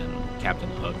Peter Pan, Captain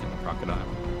Hook, and the crocodile.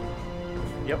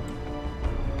 Yep.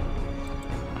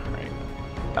 All right.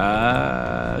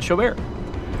 Chaubert.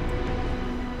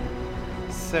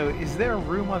 So, is there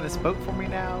room on this boat for me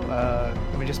now?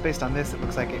 I mean, just based on this, it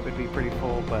looks like it would be pretty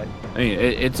full, but I mean,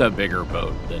 it's a bigger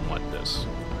boat than what this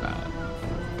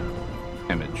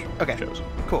image Okay. shows.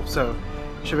 cool. So,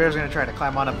 Chabert's gonna try to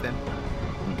climb on up then.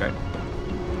 Okay.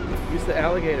 Use the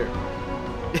alligator.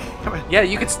 Yeah,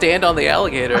 you could stand on the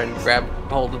alligator and grab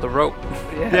hold of the rope.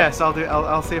 Yes,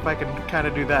 I'll see if I can kind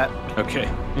of do that. Okay.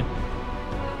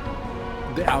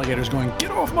 The alligator's going,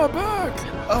 get off my back!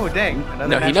 Oh dang! Another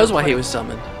No, he natural knows why 20. he was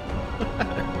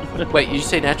summoned. Wait, you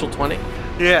say natural 20?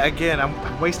 Yeah, again,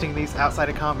 I'm wasting these outside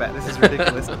of combat. This is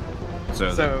ridiculous.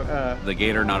 So, So, the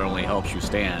gator not only helps you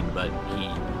stand, but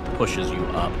he pushes you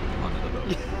up onto the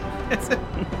boat.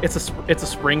 It's a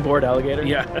springboard alligator.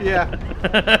 Yeah. yeah.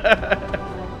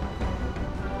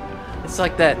 It's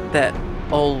like that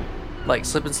old, like,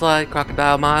 slip and slide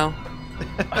Crocodile Mile.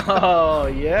 Oh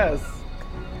yes.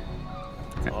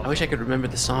 I wish I could remember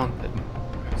the song, but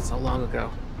so long ago.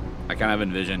 I kind of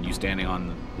envision you standing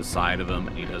on the side of him,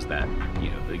 and he does that,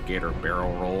 the gator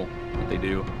barrel roll that they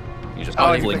do. He just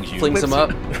Oh, he flings you. flings him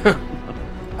up.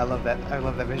 I love that. I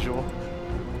love that visual.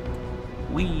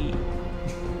 Wee.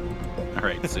 All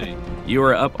right, so you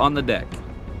are up on the deck.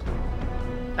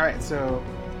 All right, so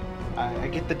I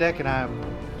get the deck and I'm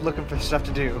looking for stuff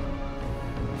to do.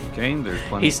 Okay, there's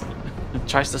plenty. He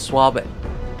tries to swab it.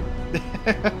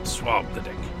 Swab the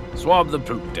deck. Swab the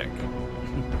poop deck.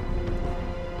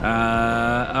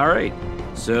 All right.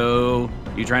 So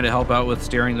you trying to help out with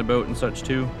steering the boat and such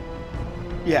too?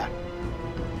 Yeah.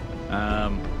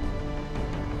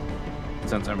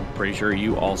 Since I'm pretty sure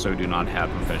you also do not have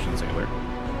profession sailor.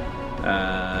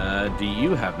 Do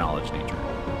you have knowledge nature?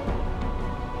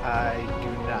 I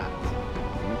do not.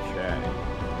 Okay.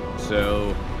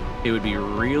 So it would be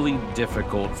really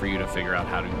difficult for you to figure out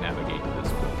how to navigate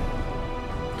this boat.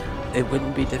 It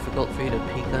wouldn't be difficult for you to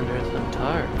peek under some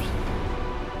tires.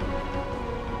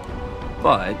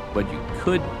 But what you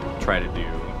could try to do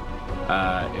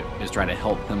is try to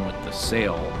help them with the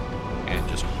sail and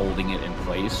just holding it in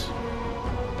place.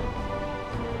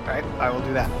 All right, I will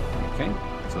do that. Okay,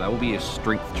 so that will be a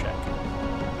strength check.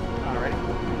 All right.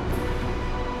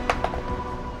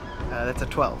 That's a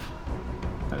 12.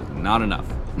 That is not enough.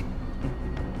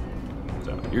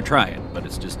 So you're trying, but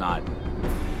it's just not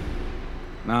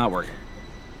working.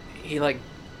 He, like,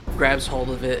 grabs hold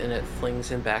of it and it flings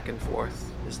him back and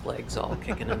forth. His legs all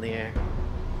kicking in the air.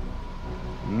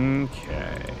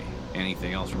 Okay.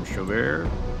 Anything else from Chaubert?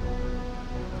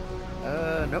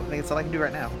 Nope, I think that's all I can do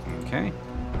right now. Okay.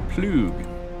 Plug.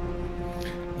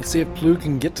 Let's see if Plug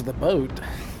can get to the boat.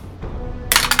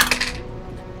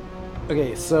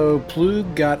 Okay, so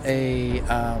Plug got a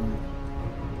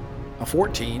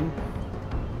 14.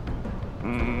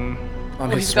 On Oh,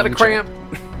 his he's got a swim cramp.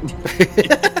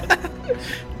 check.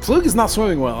 Plug is not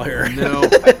swimming well here. No.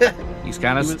 He's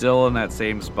kind of still in that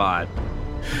same spot.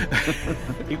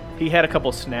 He had a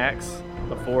couple snacks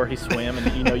before he swam, and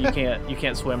you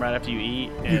can't swim right after you eat.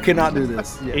 You and cannot do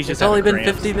this. Yeah. He's It's just only having been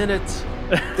cramps. 50 minutes.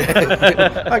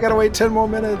 I gotta wait 10 more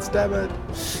minutes, damn it.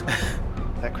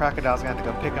 That crocodile's gonna have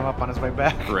to go pick him up on his way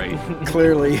back. Right.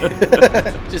 Clearly.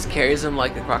 Just carries him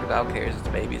like the crocodile carries its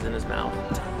babies in his mouth.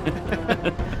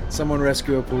 Someone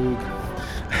rescue a Plug.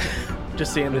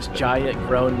 Just seeing this giant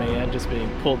grown man just being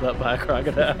pulled up by a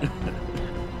crocodile.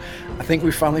 I think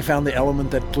we finally found the element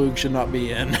that Plug should not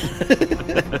be in.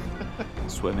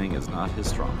 Swimming is not his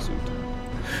strong suit.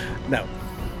 No.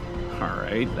 All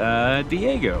right.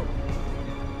 Diego.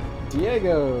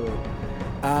 Diego.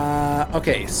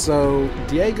 Okay, so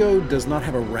Diego does not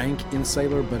have a rank in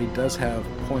Sailor, but he does have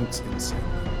points in Sailor.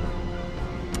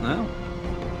 Oh.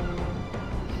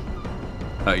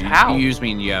 How? You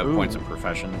mean you have points of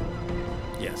profession?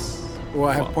 Yes. Well,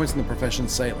 I have Well. points in the profession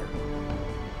Sailor.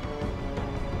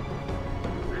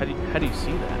 How do you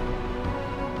see that?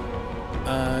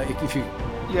 If you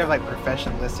You have like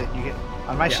profession listed. You get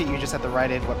on my sheet. You just have to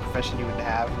write in what profession you would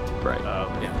have. Right.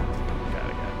 Yeah. Got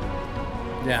it.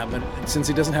 Yeah, but since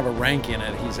he doesn't have a rank in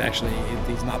it, he's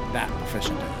not that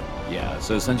proficient in it. Yeah.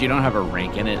 So since you don't have a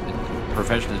rank in it,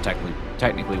 profession is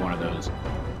technically one of those.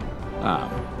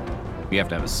 You have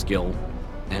to have a skill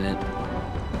in it.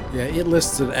 Yeah, it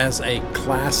lists it as a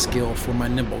class skill for my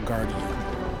Nimble Guardian.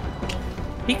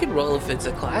 He could roll if it's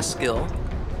a class skill.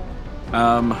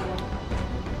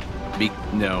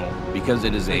 No, because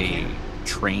it is a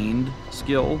trained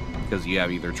skill, because you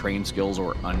have either trained skills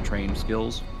or untrained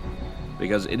skills.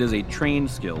 Because it is a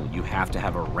trained skill, you have to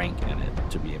have a rank in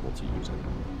it to be able to use it.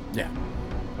 Yeah.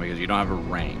 Because you don't have a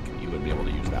rank, you wouldn't be able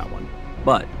to use that one.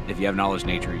 But if you have knowledge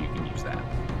nature, you can use that.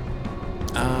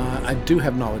 I do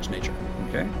have knowledge nature.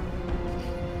 Okay.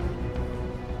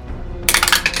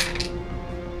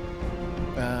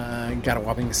 Got a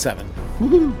whopping 7.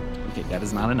 Woohoo! Okay, that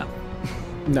is not enough.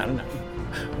 Not enough.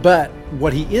 But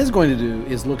what he is going to do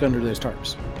is look under those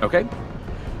tarps. Okay.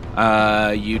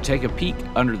 You take a peek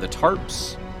under the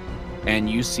tarps, and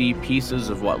you see pieces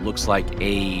of what looks like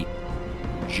a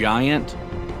giant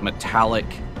metallic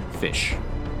fish.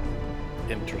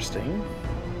 Interesting.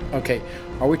 Okay,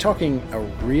 are we talking a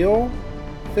real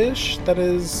fish that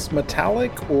is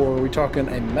metallic, or are we talking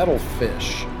a metal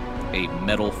fish? A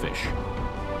metal fish.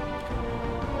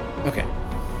 Okay.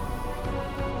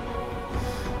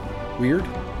 Weird.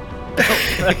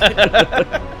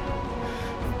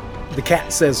 The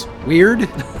cat says, weird.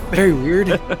 Very weird.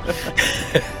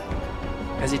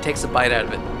 As he takes a bite out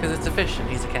of it. Because it's a fish and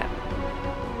he's a cat.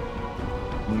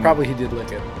 Probably he did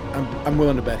lick it. I'm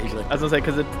willing to bet he licked I was gonna say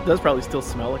because it does probably still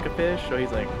smell like a fish, so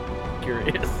he's like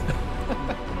curious. it.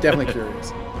 Definitely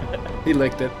curious. He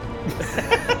licked it.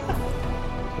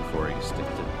 Before he sticked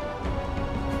it.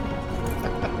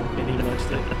 And he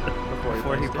munched it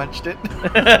Before he punched it.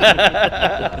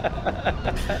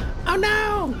 Oh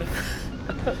no!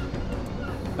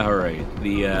 All right.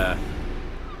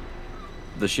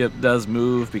 The ship does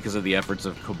move because of the efforts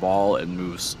of Cabal and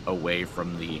moves away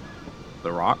from the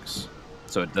rocks,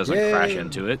 so it doesn't Yay. crash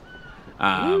into it.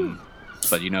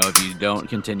 But if you don't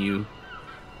continue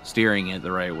steering it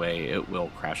the right way, it will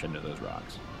crash into those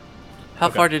rocks. How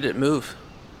far did it move?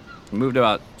 It moved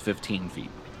about 15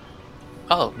 feet.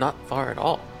 Oh, not far at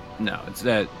all. No,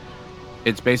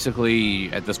 it's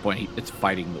basically at this point it's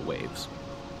fighting the waves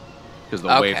because the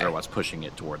waves Okay. are what's pushing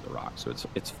it toward the rock. So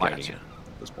it's fighting Gotcha. it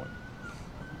at this point.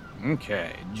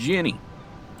 Okay, Jenny.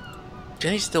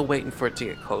 Jenny's still waiting for it to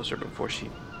get closer before she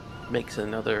makes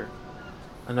another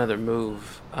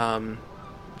move.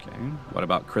 Okay, what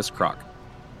about Chris Croc?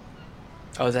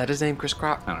 Oh, is that his name, Chris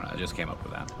Croc? I don't know. I just came up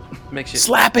with that. Makes you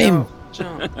Slap him!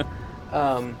 Jump.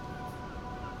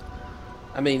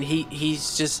 I mean,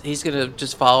 he's gonna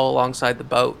just follow alongside the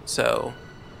boat. So,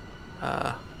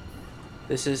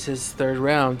 this is his third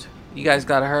round. You guys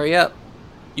gotta hurry up.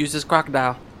 Use this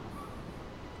crocodile.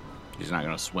 He's not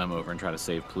going to swim over and try to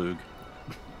save Plug.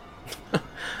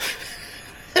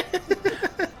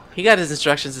 He got his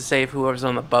instructions to save whoever's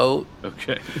on the boat.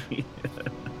 Okay.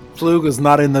 Plug was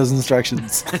not in those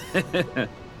instructions.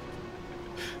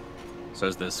 So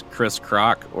is this Chris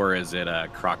Croc or is it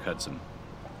Croc Hudson?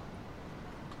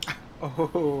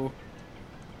 Oh,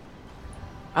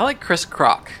 I like Chris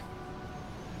Croc.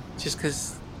 Just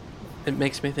because it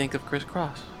makes me think of Chris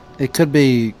Cross. It could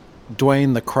be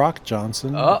Dwayne the Croc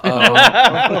Johnson.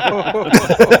 Uh-oh.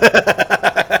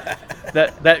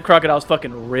 That crocodile's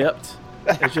fucking ripped.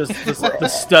 It's just the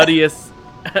stuttiest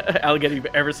alligator you've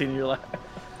ever seen in your life.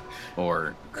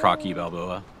 Or Crocky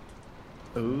Balboa?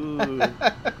 Ooh.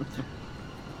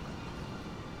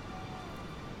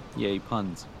 Yay,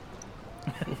 puns.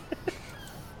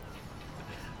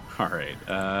 All right.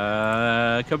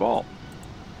 Cabal.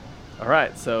 All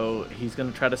right, so he's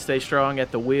gonna try to stay strong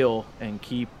at the wheel and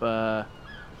keep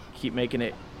making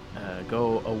it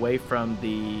go away from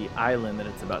the island that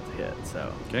it's about to hit.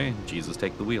 So Okay, Jesus,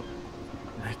 take the wheel.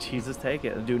 Jesus, take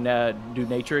it. Do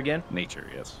nature again.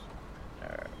 Nature, yes.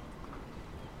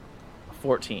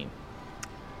 14.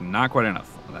 Not quite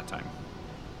enough that time.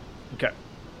 Okay.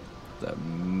 That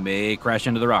may crash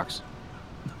into the rocks.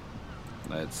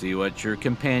 Let's see what your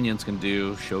companions can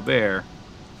do. Chaubert.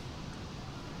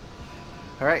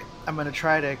 all right. I'm gonna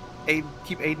try to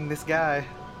keep aiding this guy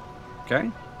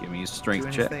Okay, give me a strength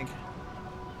doing check. his thing.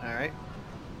 All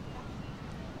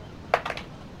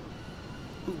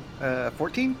right.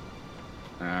 14.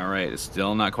 All right, it's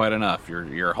still not quite enough.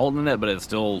 You're holding it, but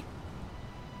it's a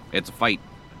fight.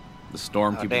 The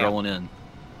storm Oh, keeps damn. rolling in.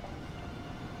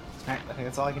 All right, I think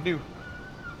that's all I can do.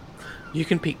 You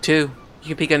can peek too. You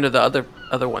can peek under the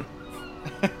other one.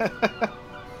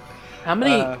 How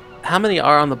many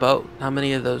are on the boat? How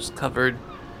many of those covered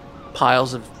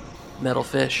piles of metal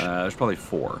fish? There's probably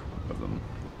 4 of them.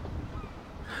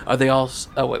 Are they all?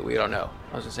 Oh wait, we don't know.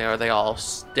 I was gonna say, are they all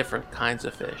different kinds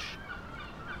of fish?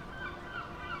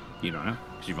 You don't know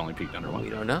because you've only peeked under We one.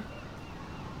 don't know.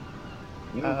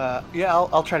 Yeah,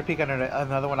 I'll try to peek under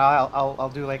another one.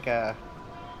 I'll do like a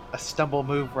stumble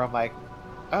move where I'm like,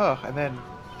 oh, and then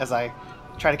as I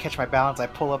try to catch my balance, I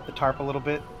pull up the tarp a little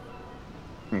bit.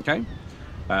 Okay.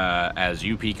 As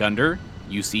you peek under,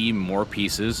 you see more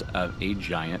pieces of a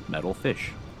giant metal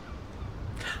fish.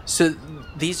 So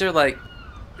these are like,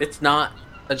 it's not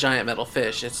a giant metal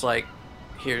fish. It's like,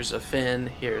 here's a fin,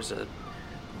 here's a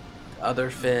other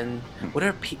fin. What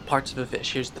are parts of a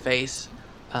fish? Here's the face.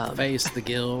 Face, the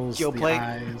gills, Gill the plate.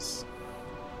 eyes.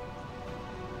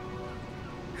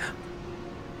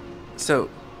 So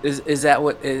is that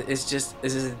what is just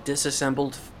is it a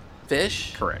disassembled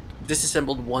fish? Correct.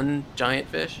 Disassembled one giant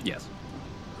fish? Yes.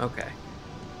 Okay.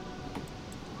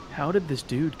 How did this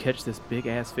dude catch this big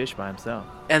ass fish by himself?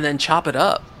 And then chop it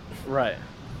up. Right.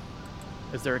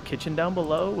 Is there a kitchen down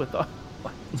below with all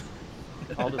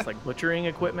this like butchering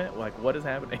equipment? Like, what is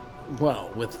happening?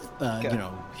 Well, with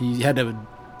he had to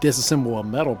disassemble a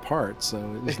metal part, so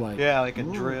it was like Yeah, like a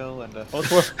drill and a. Well,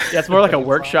 it's more like a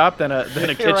workshop than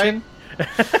a kitchen.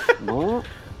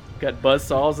 Got buzz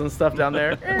saws and stuff down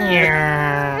there.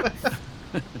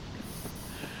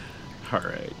 All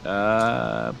right.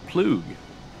 Plug.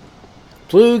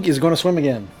 Plug is going to swim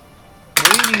again.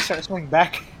 Maybe you start swimming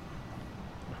back.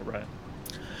 Right.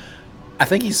 I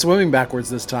think he's swimming backwards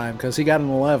this time because he got an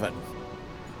 11.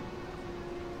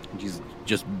 He's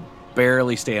just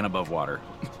barely staying above water.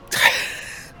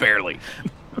 Barely.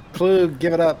 Plug,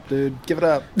 give it up, dude. Give it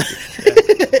up.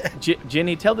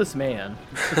 Jenny, tell this man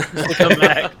to come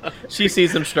back. She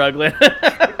sees him struggling.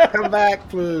 Come back,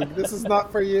 Plug. This is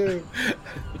not for you.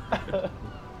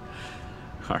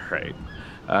 All right.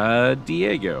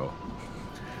 Diego.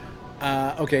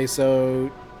 Okay,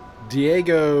 so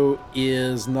Diego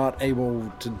is not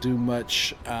able to do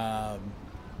much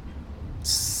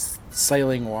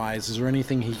sailing wise. Is there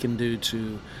anything he can do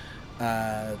to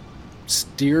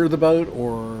steer the boat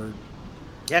or?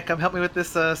 Yeah, come help me with this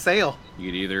sail. You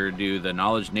could either do the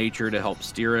knowledge nature to help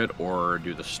steer it or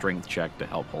do the strength check to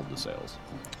help hold the sails.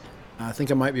 I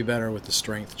think I might be better with the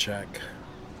strength check.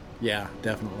 Yeah,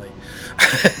 definitely.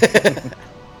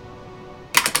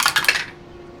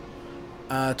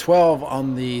 12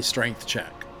 on the strength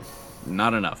check.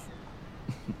 Not enough.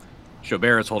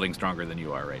 Chaubert is holding stronger than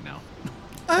you are right now.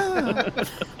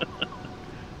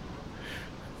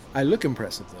 I look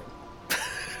impressive, though.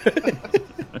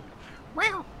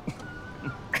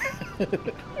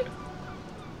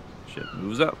 Ship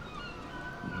moves up.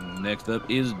 Next up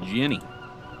is Jenny.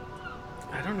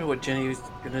 I don't know what Jenny's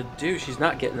gonna do. She's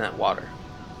not getting that water.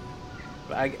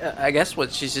 I guess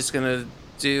what she's just gonna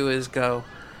do is go,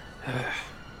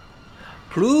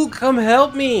 Plug, come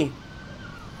help me.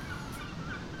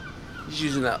 She's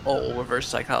using that old reverse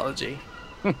psychology.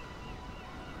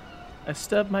 I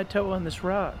stubbed my toe on this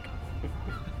rock.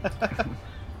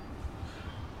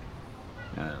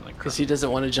 Like Because he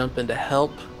doesn't want to jump in to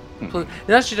help Plug.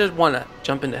 Not she doesn't want to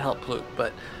jump in to help Plug,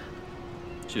 but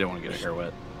she didn't want to get her hair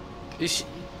wet.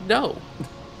 No.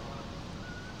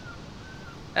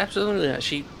 Absolutely not.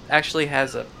 She actually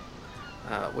has a,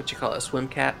 a swim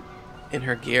cap in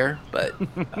her gear, but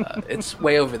it's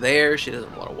way over there. She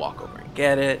doesn't want to walk over and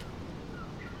get it.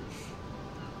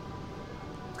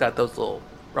 It's got those little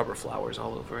rubber flowers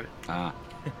all over it. Ah.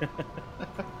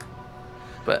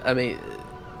 But, I mean,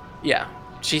 yeah.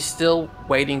 She's still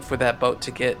waiting for that boat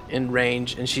to get in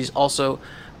range, and she's also...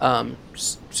 so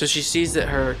she sees that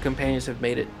her companions have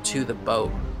made it to the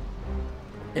boat,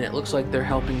 and it looks like they're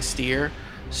helping steer.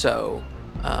 So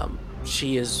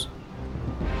she is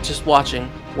just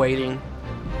watching, waiting,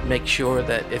 make sure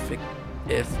that if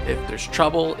there's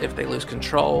trouble, if they lose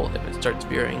control, if it starts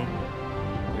veering,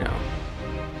 Can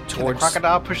the towards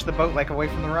crocodile push the boat away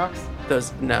from the rocks?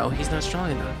 no, he's not strong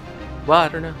enough. Well, I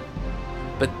don't know,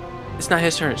 but it's not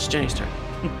his turn; it's Jenny's turn.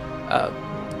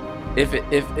 If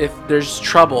there's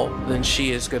trouble, then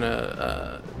she is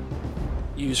gonna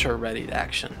use her ready to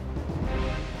action.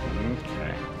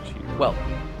 Okay. Well,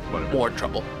 Whatever. more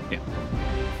trouble. Yeah.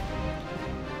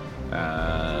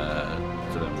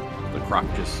 So the croc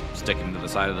just sticking to the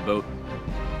side of the boat.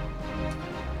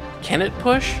 Can it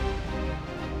push?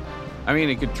 I mean,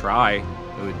 it could try.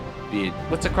 It would be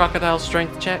What's a crocodile's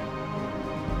strength check?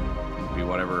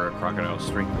 whatever a crocodile's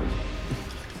strength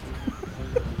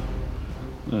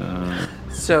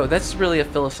is. So that's really a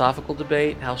philosophical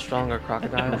debate. How strong are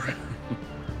crocodiles?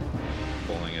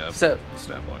 Pulling up. So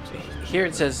stat blocks. here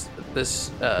it says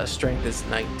this strength is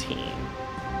 19.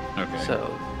 Okay.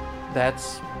 So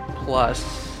that's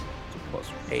plus plus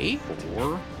 8?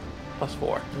 4. Plus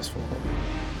 4. Plus 4.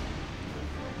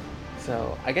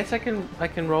 So I guess I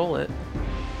can roll it.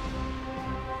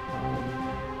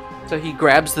 So he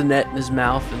grabs the net in his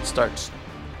mouth and starts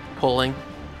pulling,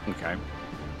 Okay.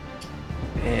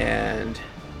 and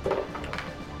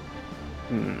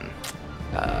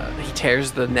he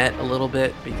tears the net a little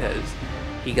bit because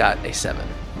he got a 7.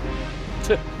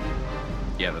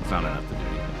 Yeah, that's not enough to do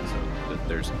anything. So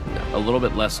there's a little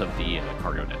bit less of the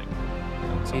cargo netting.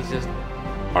 He's just,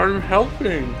 I'm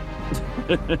helping.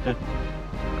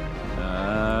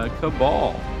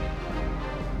 Cabal.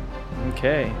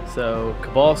 Okay, so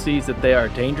Cabal sees that they are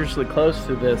dangerously close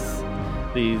to this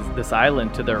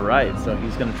island to their right, so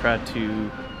he's going to try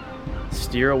to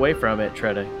steer away from it,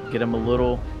 try to get him a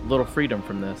little freedom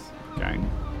from this. Okay.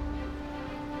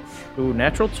 Ooh,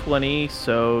 natural 20,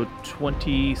 so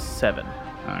 27.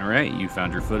 All right, you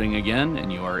found your footing again,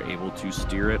 and you are able to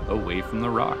steer it away from the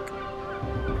rock.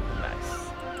 Nice.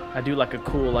 I do like a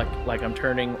cool like I'm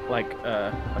turning like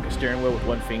a steering wheel with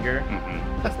one finger.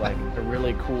 That's like a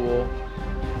really cool.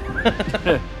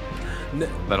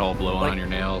 That all blowing on your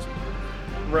nails.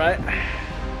 Right.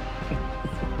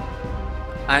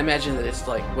 I imagine that it's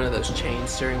like one of those chain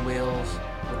steering wheels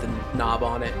with the knob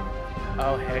on it.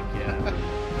 Oh heck yeah.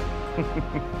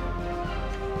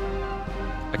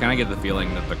 I kind of get the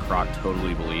feeling that the croc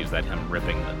totally believes that him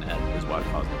ripping the net is what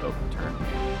caused the boat to turn.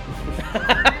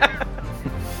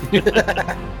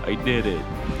 I did it.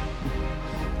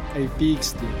 I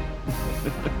fixed it.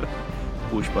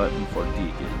 Push button for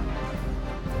Deacon.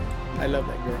 I love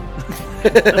that girl.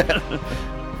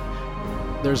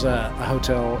 There's a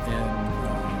hotel in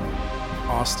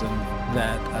Austin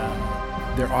that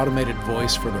their automated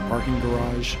voice for the parking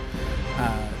garage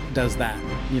does that.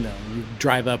 You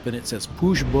drive up and it says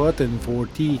push button for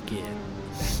ticket.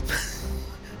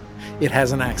 It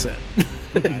has an accent.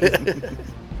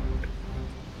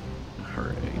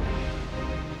 Alright.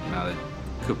 Now that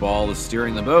Cabal is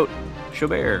steering the boat,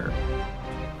 Chabert.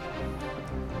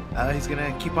 He's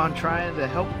gonna keep on trying to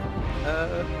help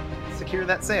secure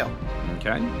that sail.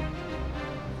 Okay.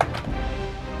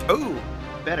 Oh,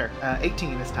 better.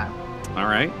 18 this time.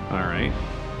 Alright.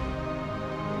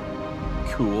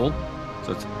 Cool.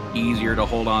 So it's easier to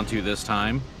hold on to this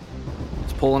time.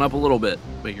 It's pulling up a little bit,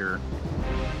 but you're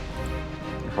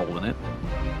holding it.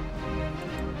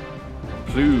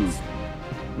 Plug.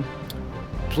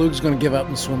 Plug's going to give up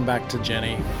and swim back to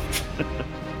Jenny.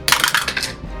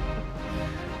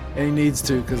 And he needs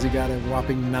to because he got a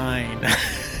whopping 9.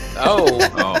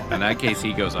 Oh. In that case,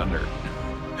 he goes under.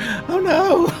 Oh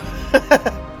no!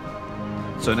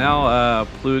 So now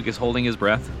Plug is holding his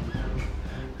breath.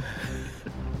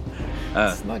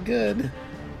 It's not good.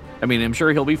 I mean, I'm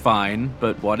sure he'll be fine,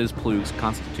 but what is Plug's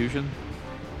constitution?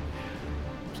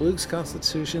 Plug's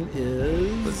constitution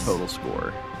is The total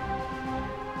score.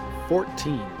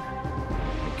 14.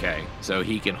 Okay, so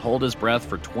he can hold his breath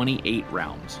for 28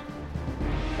 rounds.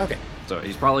 Okay. So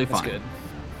he's probably That's fine. good.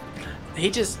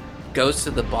 He just goes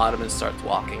to the bottom and starts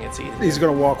walking. It's easy. He's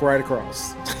going to walk right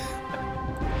across.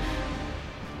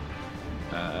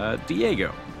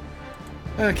 Diego.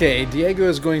 Okay, Diego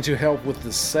is going to help with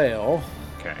the sail.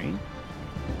 Okay.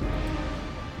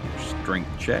 Strength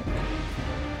check.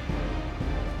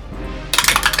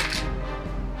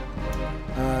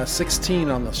 16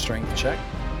 on the strength check.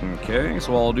 Okay,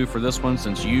 so what I'll do for this one,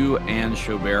 since you and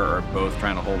Chaubert are both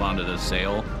trying to hold on to the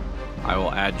sail, I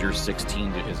will add your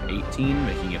 16 to his 18,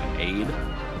 making it an aid,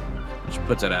 which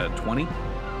puts it at a 20.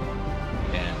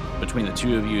 And between the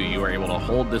two of you, you are able to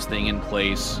hold this thing in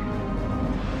place,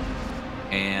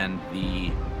 and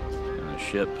the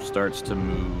ship starts to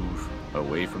move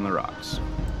away from the rocks.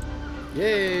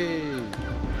 Yay!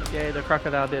 Yay, the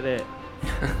crocodile did it.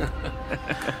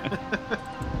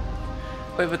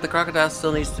 Wait, but the crocodile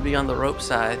still needs to be on the rope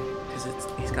side because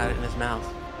he's got it in his mouth.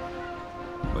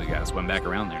 Well, you gotta swim back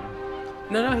around there.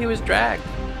 No, he was dragged.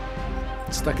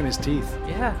 It's stuck in his teeth.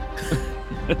 Yeah.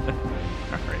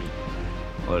 Alright.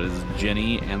 Well, it is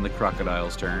Jenny and the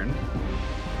crocodile's turn.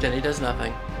 Jenny does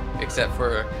nothing except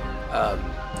for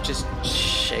just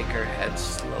shake her head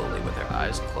slowly with her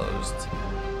eyes closed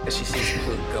as she sees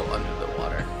Plug go under the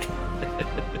water.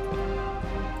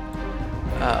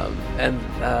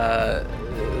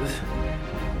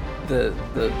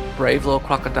 The brave little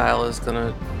crocodile is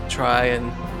gonna try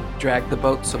and drag the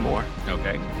boat some more.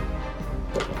 Okay.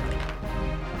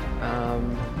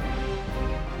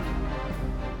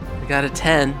 We got a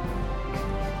 10.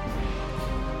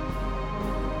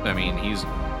 I mean, he's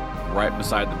right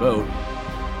beside the boat.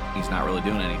 He's not really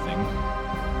doing anything.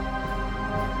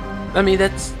 I mean,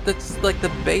 that's like the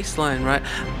baseline, right?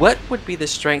 What would be the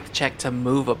strength check to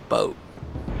move a boat?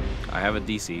 I have a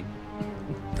DC.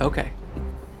 Okay.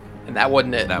 And that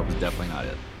wasn't it. That was definitely not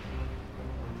it.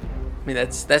 I mean,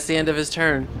 that's the end of his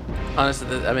turn. Honestly,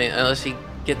 unless he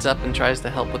gets up and tries to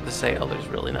help with the sail, there's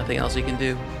really nothing else he can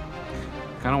do.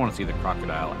 I kind of want to see the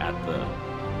crocodile at the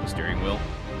steering wheel.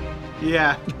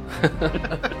 Yeah.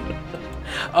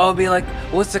 Oh, it'd be like,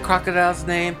 what's the crocodile's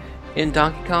name in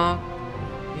Donkey Kong?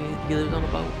 He lives on a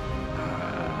boat.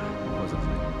 What was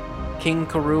it? King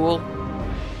K. Rool.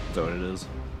 Is that what it is?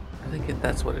 I think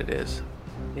that's what it is.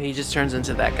 And he just turns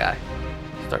into that guy.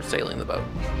 Starts sailing the boat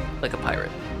like a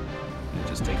pirate. It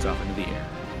just takes off into the air.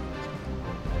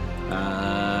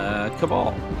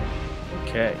 Cabal.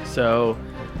 Okay, so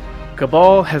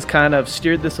Cabal has kind of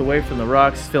steered this away from the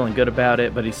rocks, feeling good about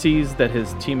it, but he sees that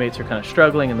his teammates are kind of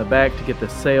struggling in the back to get the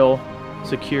sail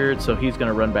secured, so he's going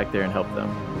to run back there and help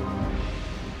them.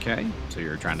 Okay, so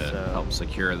you're trying to help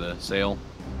secure the sail.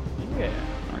 Yeah.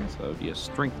 All right, so that would be a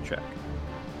strength check.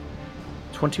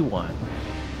 21.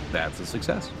 That's a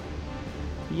success.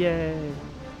 Yay.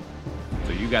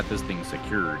 So you got this thing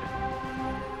secured.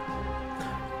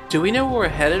 Do we know where we're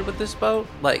headed with this boat?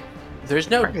 Like, there's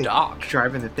no Probably dock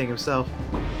driving the thing himself.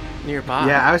 nearby.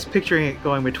 Yeah, I was picturing it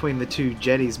going between the two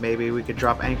jetties. Maybe we could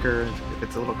drop anchor if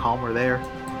it's a little calmer there.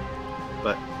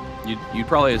 But You'd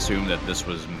probably assume that this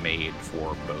was made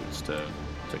for boats to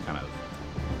kind of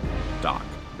dock,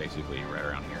 basically, right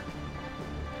around here.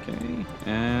 Okay,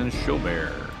 and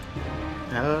Chaubert.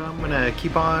 I'm gonna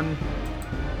keep it on.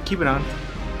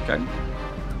 Okay.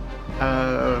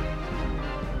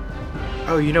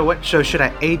 Oh, you know what? So should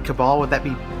I aid Cabal? Would that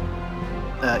be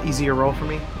easier roll for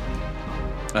me?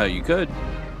 You could.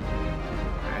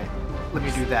 Alright, let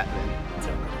me do that then.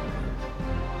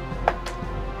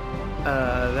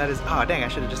 That is... Oh, dang, I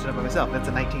should have just done it by myself. That's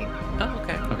a 19. Oh,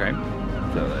 okay. Okay.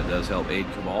 So that does help aid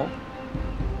Cabal.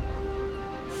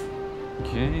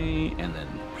 Okay, and then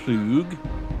Plug.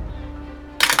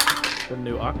 The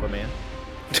new Aquaman.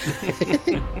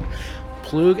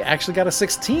 Plug actually got a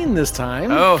 16 this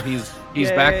time. Oh, he's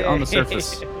back on the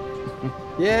surface.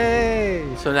 Yay!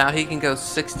 So now he can go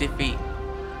 60 feet.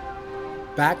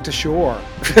 Back to shore.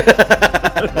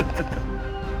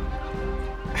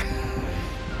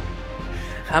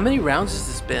 How many rounds has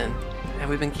this been? Have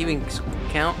we been keeping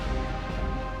count?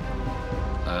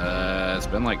 It's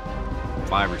been like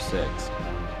 5 or 6.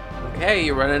 Okay,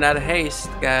 you're running out of haste,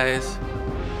 guys.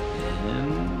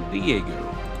 And Diego.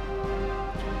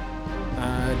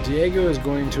 Diego is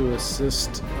going to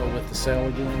assist with the sail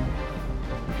again.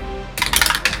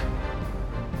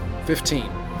 15.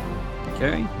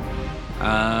 Okay.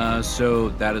 So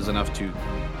that is enough to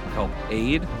help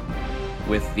aid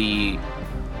with the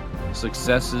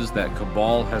successes that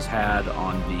Cabal has had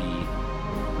on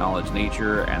the knowledge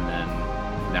nature, and then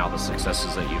now the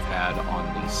successes that you've had on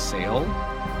the sail.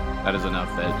 That is enough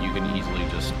that you can easily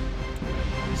just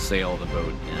sail the boat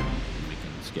in, and we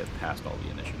can skip past all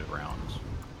the initiative rounds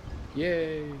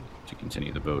Yay! to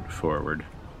continue the boat forward.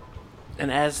 And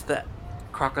as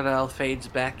Crocodile fades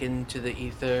back into the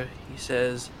ether. He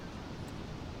says,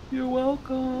 "You're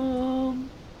welcome."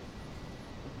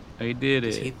 I did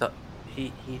 'Cause it. he thought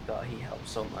he helped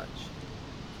so much.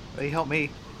 He helped me.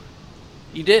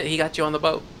 You did. He got you on the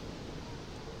boat.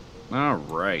 All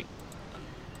right.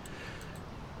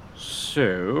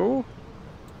 So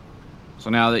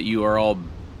now that you are all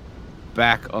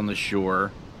back on the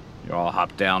shore, you all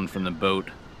hop down from the boat.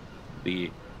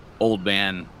 The old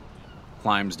man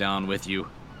climbs down with you,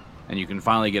 and you can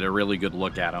finally get a really good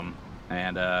look at him.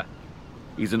 And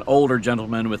he's an older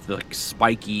gentleman with like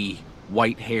spiky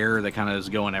white hair that kind of is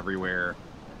going everywhere.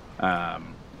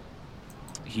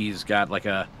 He's got like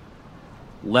a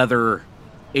leather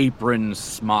apron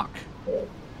smock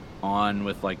on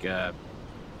with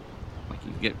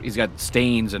he's got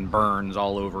stains and burns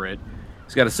all over it.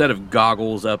 He's got a set of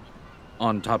goggles up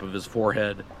on top of his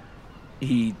forehead.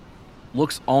 He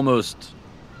looks almost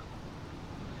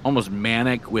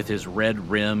manic with his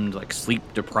red-rimmed, like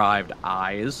sleep-deprived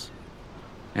eyes.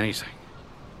 And he's like,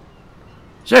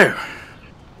 So,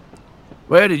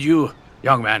 where did you,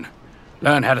 young man,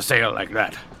 learn how to sail like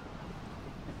that?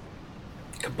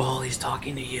 Cabal, he's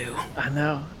talking to you. I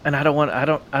know, and I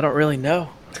don't really know.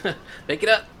 Make it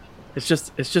up. It's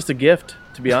just a gift,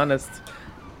 to be honest.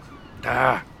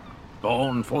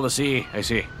 Born for the sea, I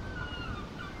see.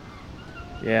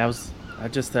 Yeah, I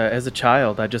just as a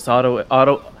child, I just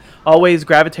always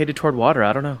gravitated toward water.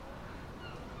 I don't know.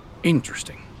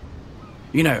 Interesting.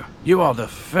 You know, you are the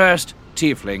first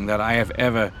tiefling that I have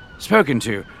ever spoken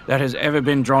to that has ever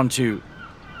been drawn to...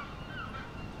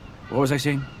 What was I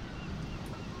saying?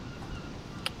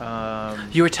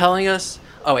 You were telling us.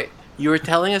 Oh wait, you were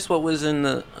telling us what was in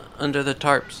the under the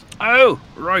tarps. Oh,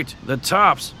 right, the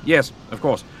tarps. Yes, of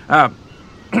course.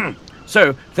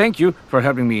 So, thank you for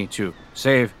helping me to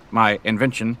save my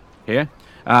invention here.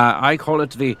 I call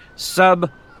it the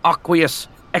Subaqueous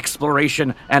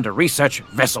Exploration and Research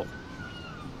Vessel.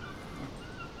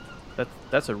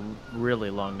 That's a really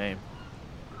long name.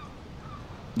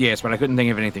 Yes, but I couldn't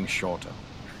think of anything shorter.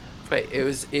 Wait,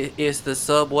 is the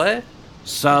sub what?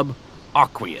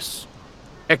 Subaqueous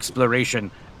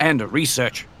Exploration and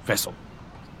Research Vessel.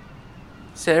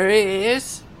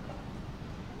 Serious?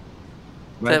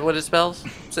 Is that what it spells?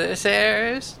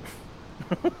 Serious?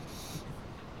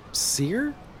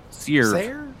 Sear? Sear.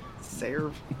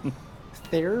 Serve?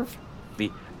 Serve?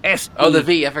 The S. Oh, the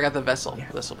V. I forgot the vessel.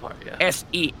 Vessel part. Yeah.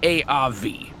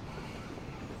 SEARV.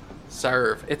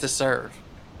 Serve. It's a serve.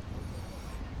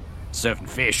 Serving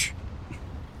fish.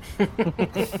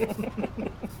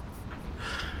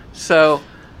 So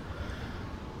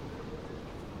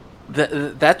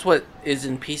that's what is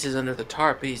in pieces under the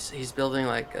tarp. He's building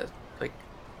like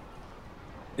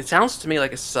it sounds to me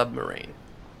like a submarine.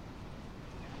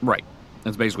 Right.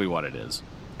 That's basically what it is.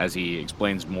 As he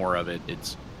explains more of it,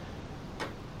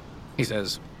 he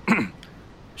says,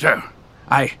 So,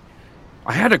 I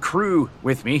had a crew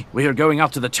with me. We were going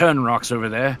out to the Turn Rocks over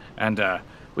there, and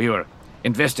we were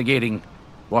investigating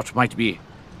what might be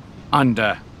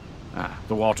under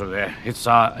the water there. It's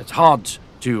hard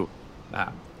to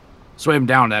swim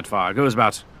down that far. It goes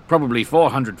about probably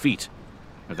 400 feet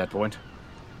at that point.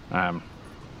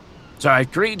 So I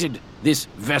created this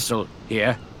vessel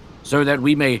here so that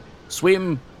we may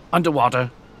swim underwater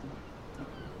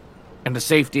in the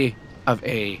safety of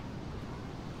a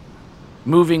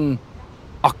moving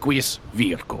aqueous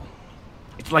vehicle.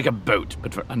 It's like a boat,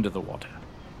 but for under the water.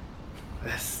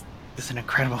 This is an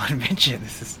incredible invention.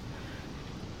 This is...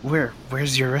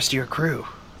 Where's your rest of your crew?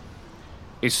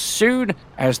 As soon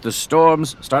as the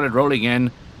storms started rolling in,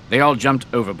 they all jumped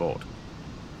overboard.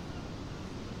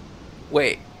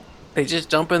 Wait, they just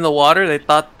jump in the water? They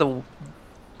thought the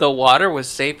water was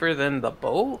safer than the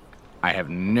boat? I have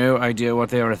no idea what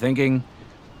they were thinking.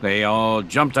 They all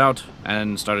jumped out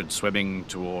and started swimming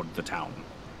toward the town.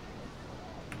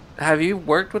 Have you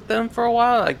worked with them for a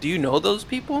while? Like, do you know those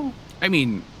people? I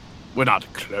mean, we're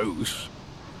not close.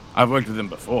 I've worked with them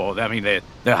before. I mean,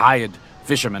 they're hired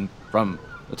fishermen from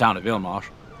the town of Ilmarsh.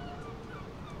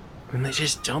 And they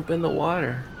just jump in the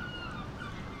water.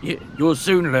 You'll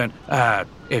soon learn.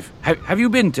 Have you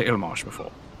been to Ilmarsh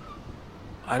before?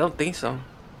 I don't think so.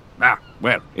 Ah,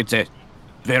 well, it's a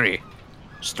very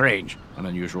strange and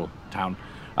unusual town.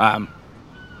 And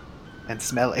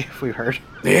smelly, we've heard.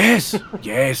 Yes,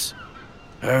 yes.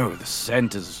 Oh, the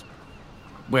scent is,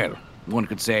 well, one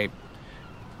could say,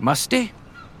 musty?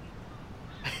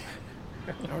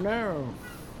 Oh no.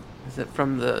 Is it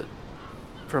from the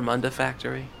Unda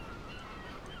factory?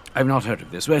 I've not heard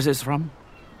of this. Where's this from?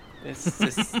 It's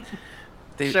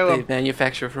they Show 'em.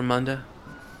 manufacture from Unda.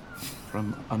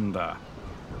 From under.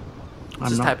 It's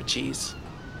this type of cheese.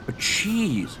 But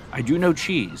cheese. I do know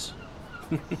cheese.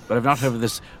 But I've not heard of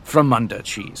this from under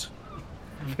cheese.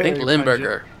 Think Very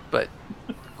Limburger, but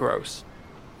gross.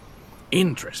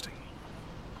 Interesting.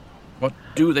 What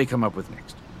do they come up with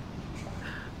next?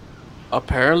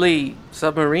 Apparently,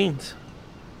 submarines.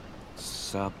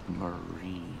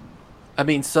 Submarine. I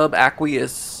mean,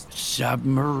 subaqueous.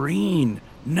 Submarine.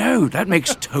 No, that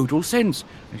makes total sense.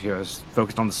 I was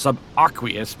focused on the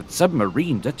subaqueous, but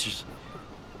submarine, that's just...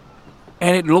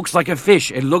 And it looks like a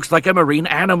fish. It looks like a marine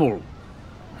animal.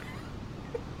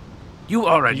 You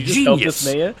are a You just helped genius.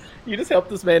 this man. You just helped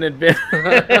this man invent.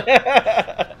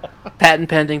 Patent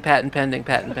pending, patent pending,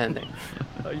 patent pending.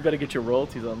 Oh, you better get your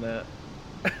royalties on that.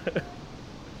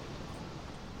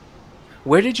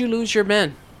 Where did you lose your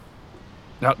men?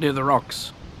 Out near the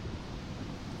rocks.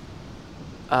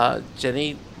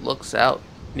 Jenny looks out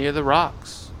near the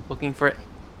rocks, looking for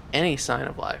any sign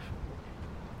of life.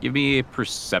 Give me a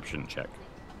perception check.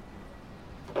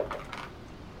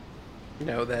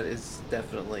 No, that is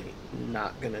definitely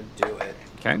not gonna do it.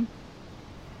 Okay.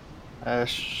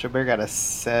 Shabir got a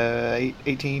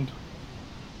 18.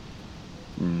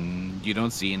 You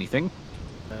don't see anything.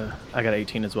 I got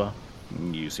 18 as well.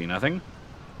 You see nothing.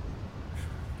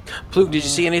 Plug, did you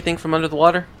see anything from under the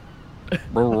water?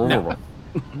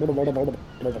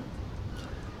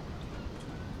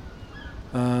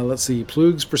 Let's see.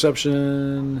 Plug's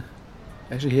perception.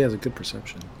 Actually, he has a good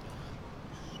perception.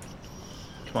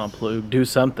 Come on, Plug, do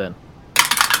something.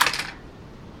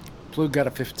 Plug got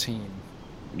a 15.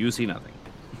 You see nothing.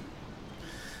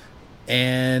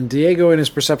 And Diego in his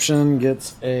perception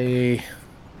gets a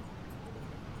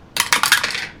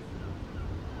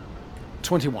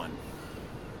 21.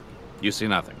 You see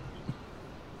nothing.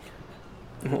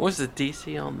 What was the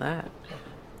DC on that?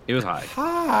 It was high.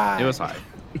 Hi. It was high.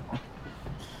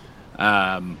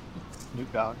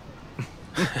 Snoop Dogg.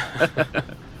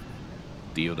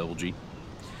 D-O-double-G.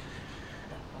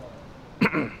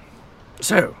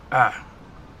 So,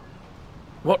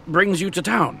 what brings you to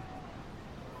town?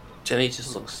 Jenny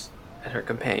just looks at her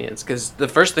companions because the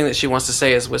first thing that she wants to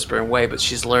say is Whispering Way, but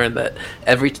she's learned that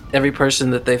every person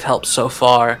that they've helped so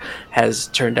far has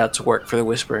turned out to work for the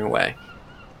Whispering Way.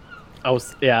 I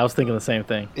was thinking the same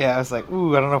thing. Yeah, I was like,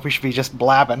 ooh, I don't know if we should be just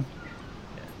blabbing.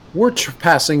 We're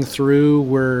passing through.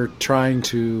 We're trying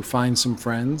to find some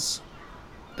friends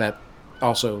that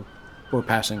also were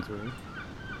passing through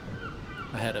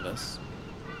ahead of us.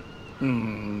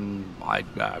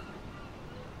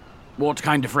 What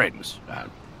kind of friends?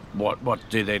 What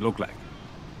do they look like?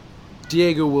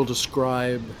 Diego will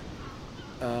describe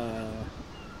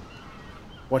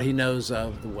what he knows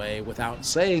of the way without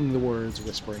saying the words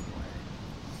Whispering Way.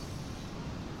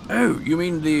 Oh, you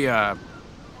mean the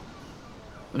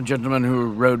gentleman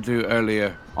who rode through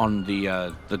earlier on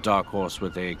the dark horse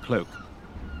with a cloak?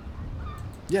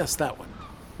 Yes, that one.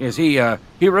 Yes, he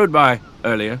rode by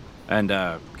earlier and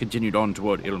continued on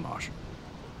toward Ilmarsh.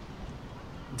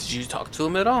 Did you talk to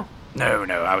him at all? No,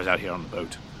 I was out here on the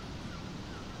boat.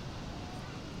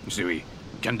 You see, we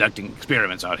conducting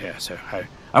experiments out here, so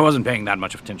I wasn't paying that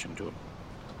much attention to him.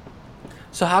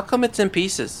 So how come it's in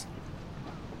pieces?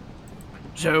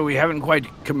 So we haven't quite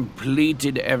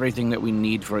completed everything that we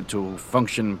need for it to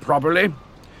function properly.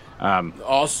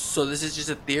 Also, this is just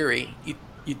a theory.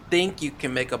 You think you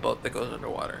can make a boat that goes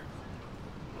underwater?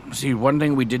 See, one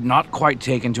thing we did not quite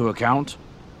take into account: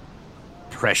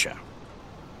 pressure.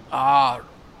 Ah,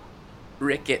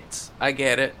 rickets. I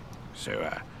get it.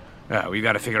 So we've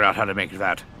got to figure out how to make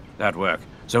that work.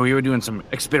 So we were doing some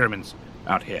experiments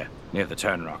out here near the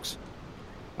Turn Rocks.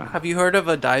 Have you heard of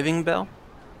a diving bell?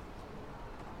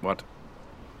 What?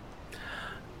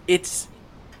 It's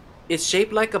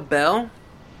shaped like a bell,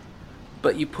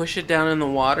 but you push it down in the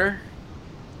water,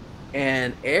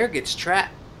 and air gets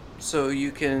trapped, so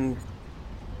you can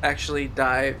actually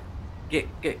dive, get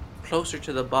closer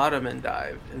to the bottom and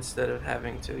dive instead of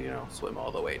having to, swim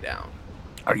all the way down.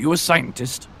 Are you a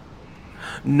scientist?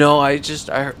 No, I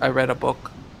read a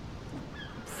book.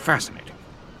 Fascinating.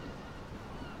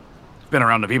 Been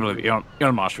around the people of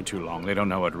Ilmarsh for too long. They don't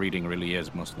know what reading really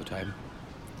is most of the time.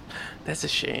 That's a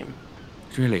shame.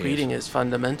 It really Reading is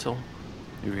fundamental.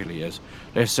 It really is.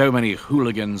 There's so many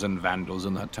hooligans and vandals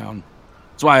in that town.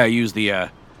 That's why I use the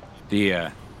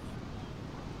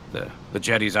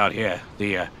jetties out here,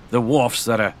 the wharfs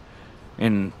that are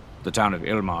in the town of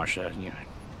Ilmarsh.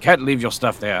 Can't leave your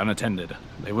stuff there unattended.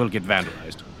 They will get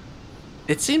vandalized.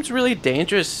 It seems really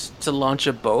dangerous to launch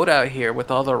a boat out here with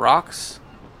all the rocks.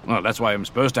 Well, that's why I'm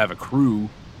supposed to have a crew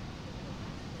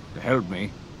to help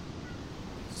me.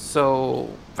 So,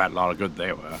 Fat lot of good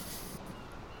they were.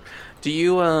 do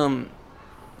you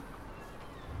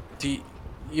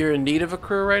you're in need of a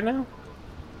crew right now?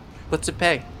 What's it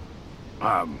pay?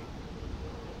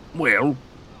 Well,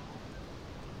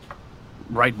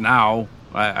 right now,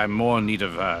 I'm more in need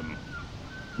of,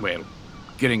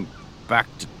 getting back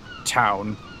to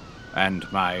town and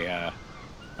my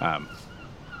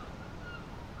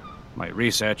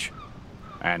research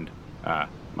and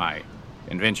my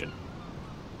invention.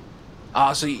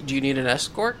 So do you need an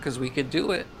escort? Because we could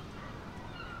do it.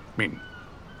 I mean,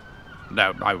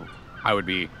 that I would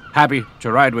be happy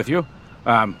to ride with you.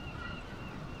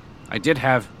 I did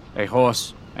have a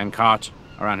horse and cart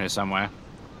around here somewhere.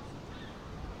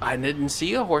 I didn't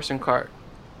see a horse and cart.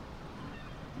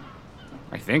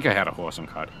 I think I had a horse and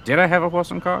cart. Did I have a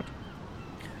horse and cart?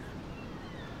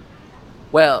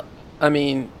 Well, I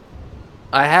mean,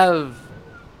 I have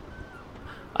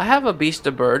a beast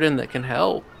of burden that can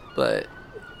help, but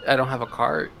I don't have a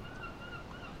cart.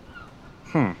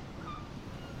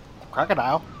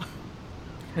 Crocodile.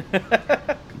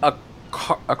 A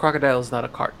crocodile is not a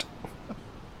cart.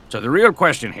 So the real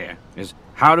question here is,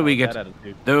 how do we That get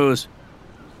attitude. those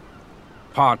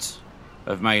parts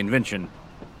of my invention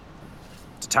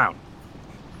to town?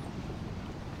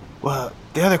 Well,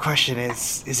 the other question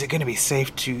is it going to be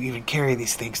safe to even carry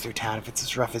these things through town if it's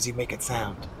as rough as you make it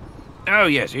sound? Oh,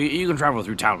 yes, you can travel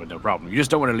through town with no problem. You just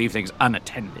don't want to leave things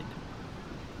unattended.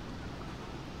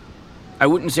 I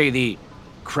wouldn't say the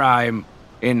crime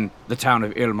in the town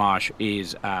of Ilmarsh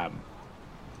is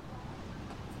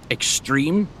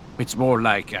extreme. It's more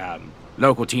like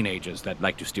local teenagers that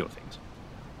like to steal things.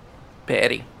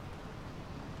 Petty.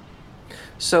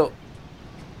 So,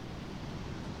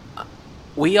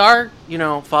 we are,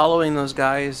 following those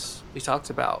guys we talked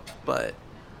about, but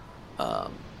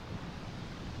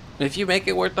if you make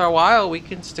it worth our while, we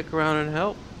can stick around and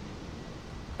help.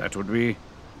 That would be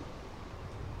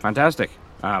fantastic.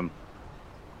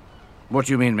 What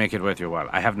do you mean make it worth your while?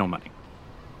 I have no money.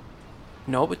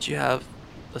 No, but you have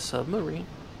a submarine.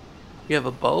 You have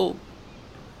a boat.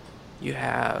 You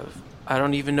have... I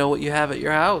don't even know what you have at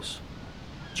your house.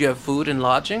 Do you have food and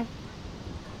lodging?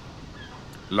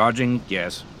 Lodging,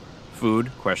 yes.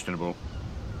 Food, questionable.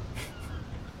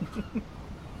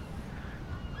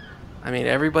 I mean,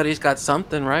 everybody's got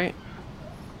something, right?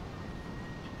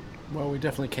 Well, we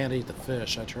definitely can't eat the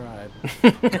fish. I tried.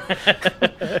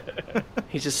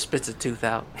 He just spits a tooth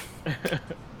out.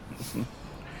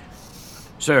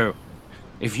 So,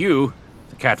 if you,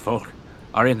 the catfolk,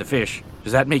 are in the fish,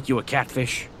 does that make you a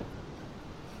catfish?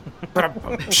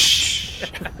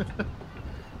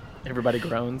 Everybody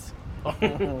groans.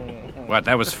 What?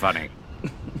 That was funny.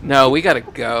 No, we gotta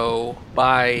go.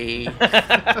 Bye.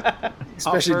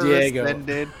 Especially Offer Diego.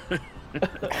 extended.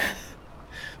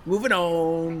 Moving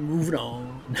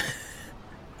on.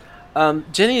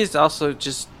 Jenny is also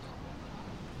just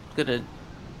gonna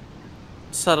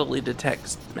subtly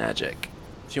detect magic.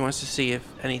 She wants to see if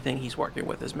anything he's working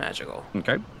with is magical.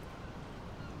 Okay.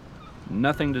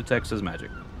 Nothing detects as magic.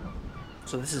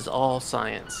 So this is all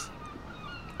science.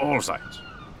 All science.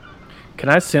 Can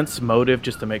I sense motive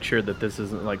just to make sure that this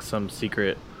isn't like some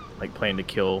secret, like plan to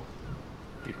kill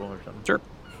people or something? Sure.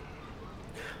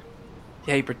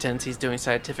 Yeah, he pretends he's doing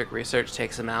scientific research,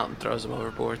 takes him out, and throws him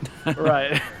overboard.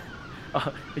 Right.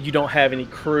 You don't have any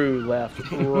crew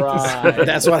left. Right.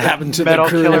 That's what happened to Metal the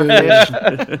crew. killer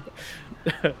fish.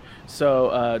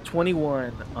 So,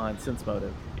 21 on sense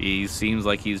motive. He seems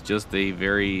like he's just a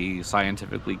very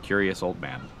scientifically curious old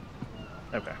man.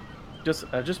 Okay.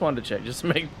 I just wanted to check, just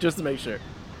to make sure.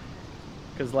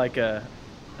 Because like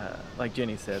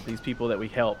Jenny said, these people that we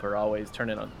help are always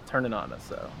turning on us.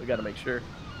 So we got to make sure.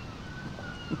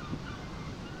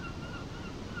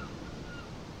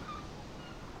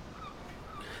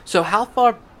 So how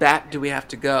far back do we have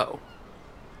to go?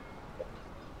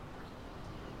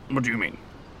 What do you mean?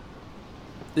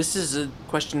 This is a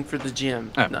question for the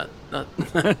gym. Oh. Not.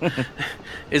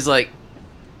 Is like,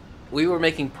 we were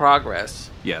making progress.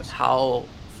 Yes. How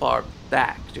far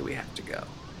back do we have to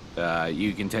go?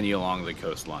 You continue along the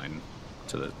coastline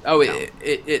to the Oh, town.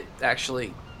 it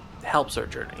actually helps our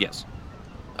journey. Yes.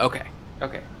 Okay.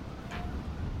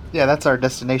 Yeah, that's our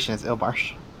destination is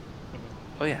Ilmarsh.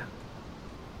 Oh yeah.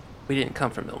 We didn't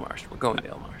come from Ilmarsh. We're going to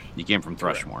Ilmarsh. You came from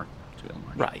Thrushmore to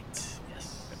Ilmarsh. Right.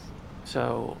 Yes.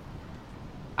 So,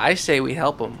 I say we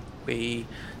help him. We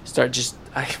start just,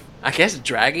 I guess,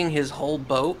 dragging his whole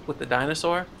boat with the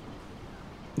dinosaur.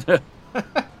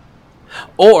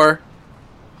 or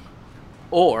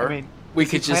I mean, we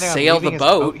is he could just planning on sail leaving the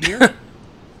his boat here?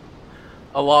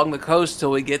 along the coast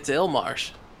till we get to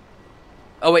Ilmarsh.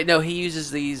 Oh wait, no, he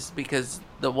uses these because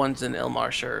the ones in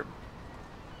Ilmarsh are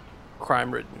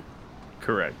crime-ridden.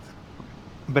 Correct.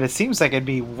 But it seems like it'd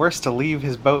be worse to leave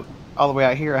his boat all the way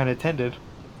out here unattended.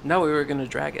 No, we were gonna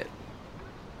drag it.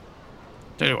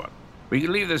 Tell you what, we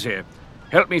can leave this here.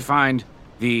 Help me find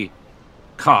the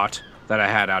cart that I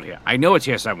had out here. I know it's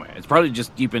here somewhere. It's probably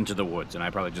just deep into the woods, and I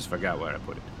probably just forgot where I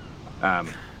put it.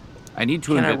 I need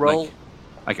to Can I invent roll?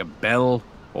 like a bell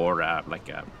or like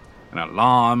an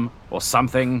alarm or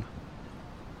something.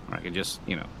 Or I can just,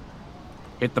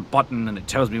 hit the button and it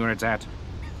tells me where it's at.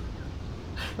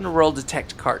 I'm gonna roll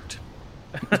detect cart.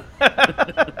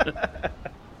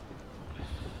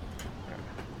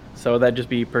 So would that just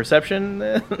be perception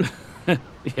then?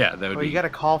 Yeah, that would Well, be. you gotta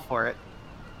call for it.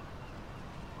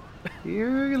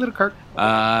 Here, you little cart.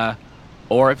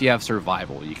 Or if you have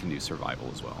survival, you can do survival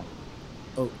as well.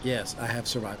 Oh, yes, I have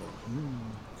survival.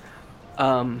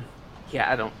 Yeah,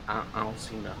 I don't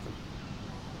see nothing.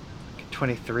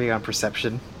 23 on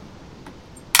perception.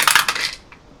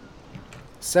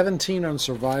 17 on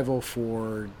survival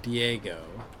for Diego.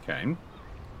 Okay.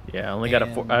 Yeah, I only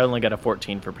got a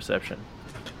 14 for perception.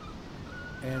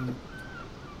 And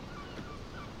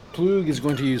Plug is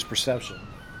going to use perception.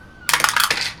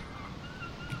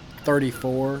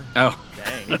 34. Oh,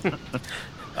 Dang.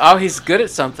 Oh, he's good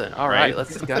at something. All right, Right.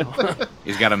 let's go.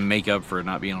 he's got to make up for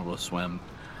not being able to swim.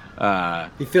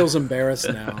 He feels embarrassed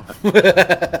now.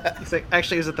 He's like,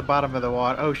 actually, it was at the bottom of the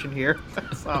ocean here.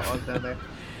 I saw it was down there.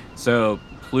 So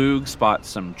Plug spots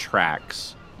some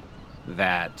tracks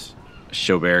that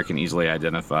Chaubert can easily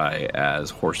identify as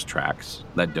horse tracks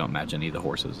that don't match any of the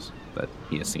horses that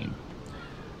he has seen.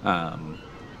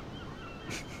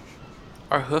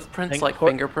 Are hoof prints Think like hor-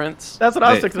 fingerprints? That's what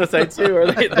I was going to say too. Are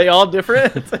they all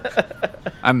different?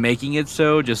 I'm making it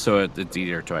so just so it's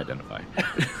easier to identify.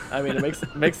 I mean, it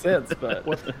makes sense, but it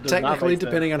does not Technically, make sense.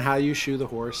 depending on how you shoe the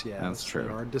horse, yeah. That's true.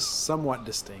 They are somewhat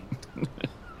distinct.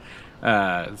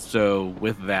 So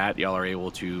with that, y'all are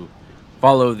able to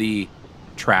follow the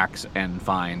tracks and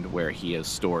find where he has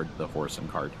stored the horse and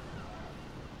cart.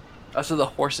 Oh, so the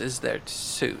horse is there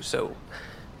too. So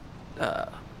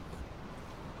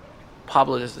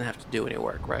Pablo doesn't have to do any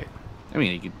work, right? I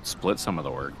mean, he could split some of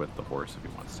the work with the horse if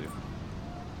he wants to.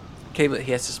 Okay, but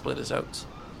he has to split his oats.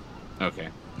 Okay.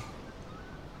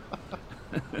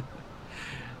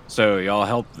 So y'all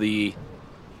help the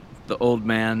old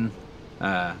man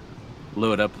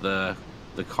load up the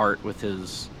cart with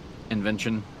his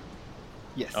invention,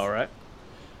 Yes. All right.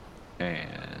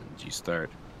 and you start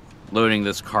loading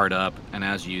this cart up. And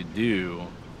as you do,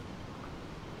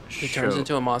 He turns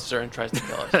into a monster and tries to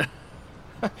kill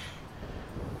us.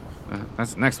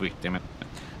 that's next week. Damn it.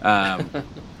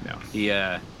 No, he.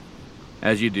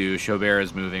 As you do, Chaubert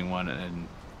is moving one, and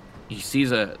he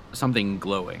sees something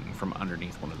glowing from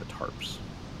underneath one of the tarps.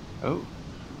 Oh.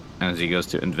 And as he goes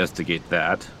to investigate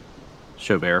that,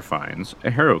 Chaubert finds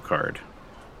a hero card.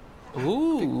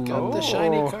 Ooh, Got the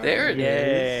shiny card. there it is.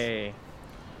 Yay.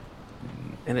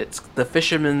 And it's the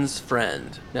fisherman's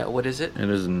friend. Now, what is it? It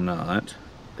is not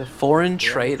The foreign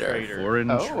trader,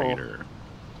 foreign Oh. trader.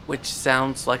 which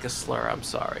sounds like a slur. I'm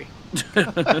sorry.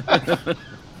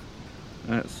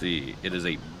 Let's see. It is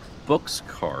a books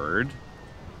card.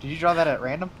 Did you draw that at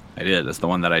random? I did. That's the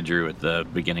one that I drew at the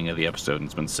beginning of the episode, and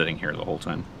it's been sitting here the whole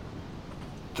time.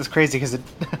 That's crazy because it,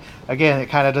 again, it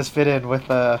kind of does fit in with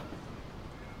the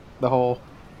whole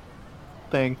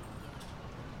thing.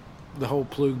 The whole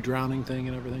Plug drowning thing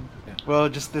and everything. Yeah. Well,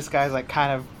 just this guy's like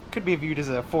kind of could be viewed as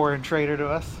a foreign trader to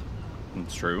us.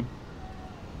 It's true.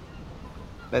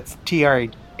 That's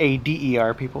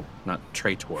TRADER people. Not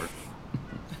traitor.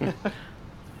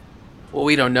 Well,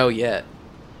 we don't know yet.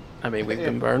 I mean, we've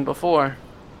been burned before.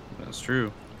 That's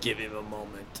true. Give him a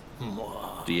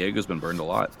moment. Diego's been burned a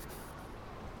lot.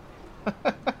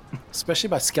 Especially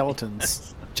by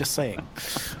skeletons. Just saying.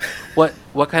 What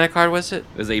kind of card was it?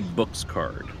 It is a books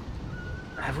card.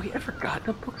 Have we ever gotten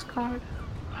a books card?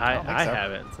 I think so.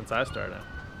 haven't since I started.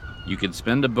 You can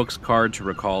spend a books card to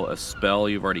recall a spell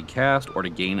you've already cast or to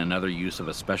gain another use of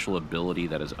a special ability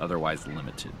that is otherwise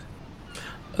limited.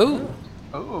 Ooh,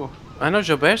 Oh, I know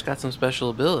Jobert's got some special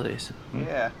abilities.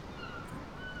 yeah.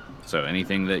 So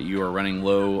anything that you are running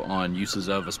low on uses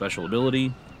of a special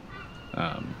ability,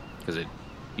 because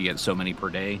you get so many per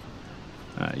day,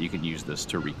 you can use this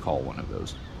to recall one of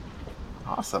those.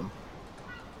 Awesome.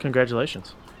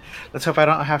 Congratulations. Let's hope I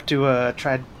don't have to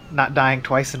try not dying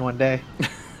twice in one day.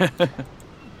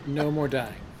 No more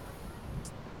dying.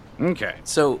 Okay.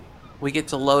 So we get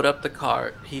to load up the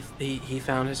cart. He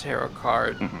found his hero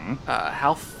card.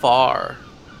 How far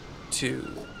to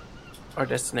our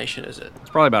destination is it? It's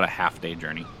probably about a half-day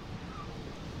journey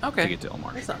Okay, to get to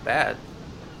Elmarsh. that's not bad.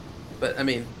 But I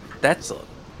mean, that's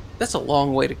a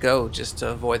long way to go just to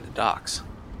avoid the docks.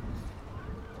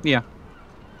 Yeah.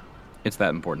 It's that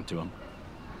important to him.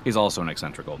 He's also an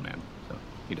eccentric old man, so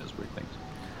he does weird things.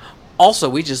 Also,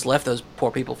 we just left those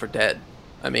poor people for dead.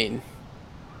 I mean,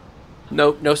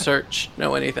 no search,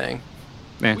 no anything.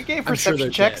 Man, We gave I'm sure perception they're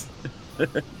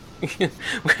checks.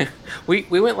 we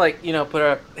went like, put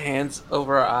our hands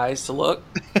over our eyes to look.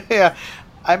 Yeah,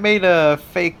 I made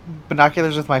fake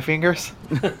binoculars with my fingers.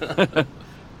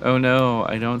 oh no,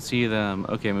 I don't see them.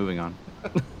 Okay, moving on.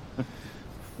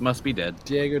 Must be dead.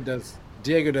 Diego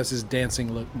does his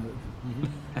dancing look move.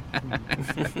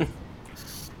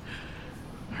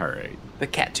 All right. The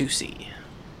Cat-2C.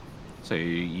 So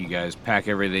you guys pack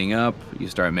everything up. You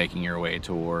start making your way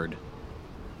toward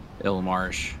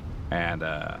Ilmarsh, and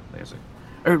there's a.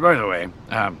 Oh, by the way,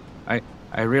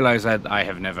 I realize that I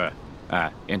have never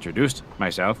introduced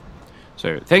myself.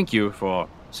 So thank you for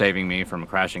saving me from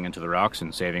crashing into the rocks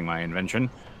and saving my invention.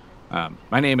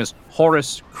 My name is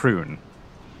Horace Kroon.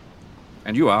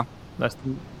 And you are?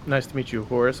 Nice to meet you,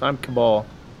 Horace. I'm Cabal.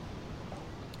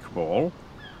 Cabal?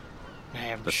 I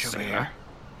am The sailor.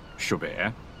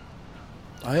 Chaubert.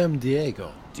 I am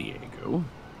Diego. Diego.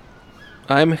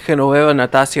 I'm Genoveva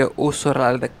Natasia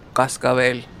Usoral de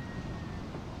Cascabel.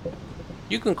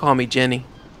 You can call me Jenny.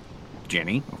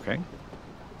 Jenny, okay.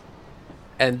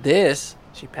 And this,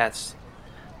 she pats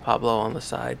Pablo on the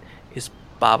side, is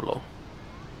Pablo.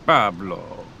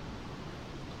 Pablo.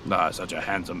 Ah, such a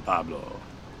handsome Pablo.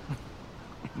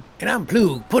 And I'm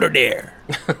Plug. Put her there.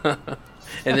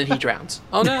 And then he drowns.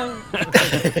 Oh no!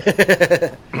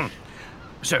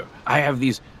 So, I have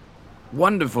these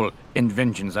wonderful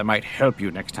inventions that might help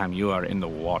you next time you are in the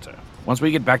water. Once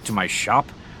we get back to my shop,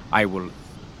 I will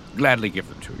gladly give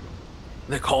them to you.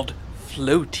 They're called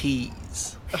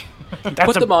floaties. That's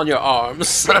Put a them on your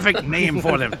arms. perfect name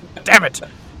for them. Damn it!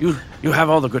 You have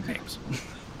all the good names.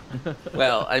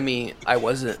 Well, I mean, I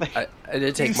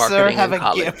did take You, sir, marketing have in a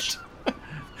college. gift.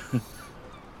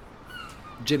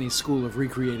 Jenny's school of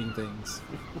recreating things.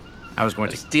 I was going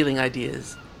to. Stealing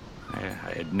ideas. I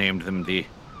had named them the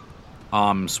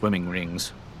arm swimming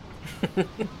rings.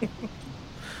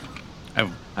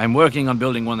 I'm working on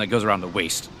building one that goes around the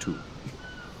waist too.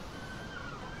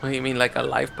 What do you mean, like a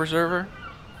life preserver?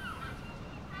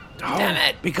 Oh, Damn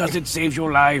it. Because it saves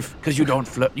your life. Because you don't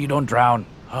you don't drown.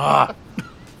 Ah.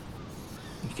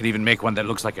 You can even make one that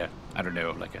looks like a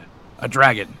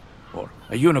dragon, or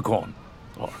a unicorn,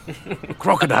 or a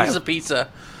crocodile. Piece of pizza.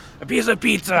 A piece of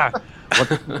pizza.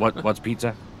 What's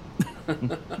pizza?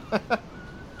 It's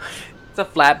a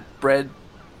flatbread,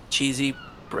 cheesy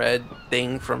bread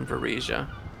thing from Varesia.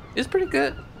 It's pretty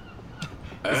good.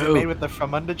 Is it made with the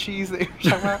Fromunda cheese that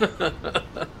you're talking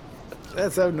about?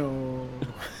 That's how no.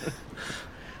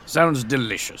 Sounds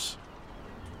delicious.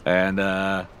 And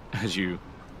as you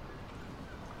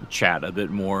chat a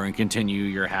bit more and continue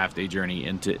your half-day journey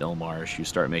into Ilmarsh, you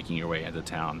start making your way into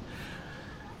town.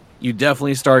 You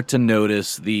definitely start to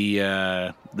notice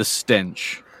the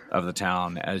stench of the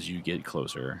town as you get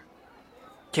closer.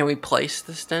 Can we place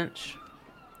the stench?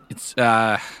 It's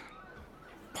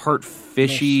part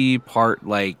fishy, part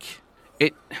like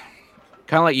it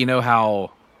kind of like, you know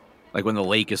how like when the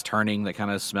lake is turning, that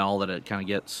kind of smell that it kind of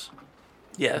gets.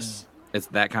 Yes. It's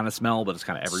that kind of smell, but it's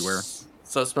kind of everywhere.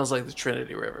 So it smells like the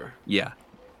Trinity River. Yeah.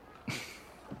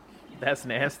 That's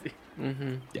nasty.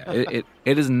 Mm-hmm. Yeah,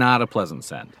 it is not a pleasant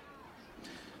scent.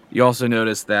 You also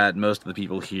notice that most of the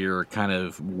people here are kind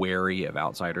of wary of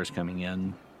outsiders coming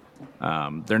in.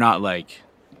 They're not like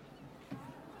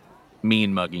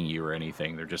mean mugging you or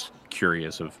anything. They're just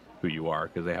curious of who you are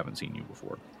because they haven't seen you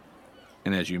before.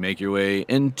 And as you make your way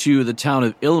into the town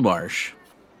of Ilmarsh,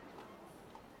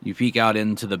 you peek out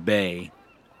into the bay.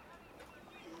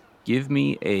 Give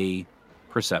me a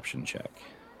perception check.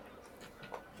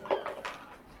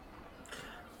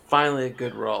 Finally, a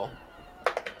good roll.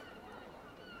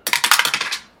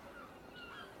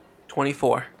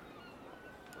 24.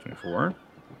 24.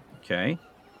 Okay.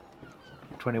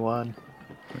 21.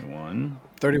 21.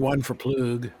 31 for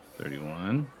Plug.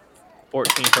 31.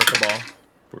 14 for Cabal.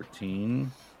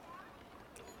 14.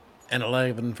 And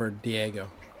 11 for Diego.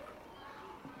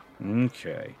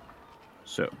 Okay.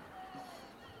 So,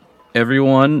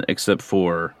 everyone except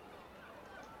for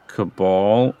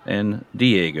Cabal and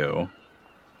Diego,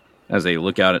 as they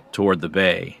look out toward the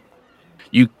bay,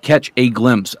 you catch a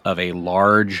glimpse of a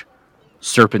large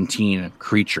serpentine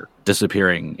creature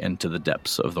disappearing into the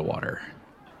depths of the water.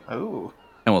 Oh.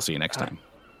 And we'll see you next time.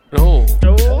 Oh.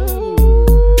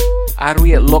 Are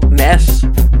we at Loch Ness?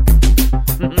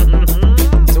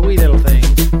 It's a wee little thing.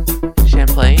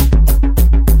 Champlain?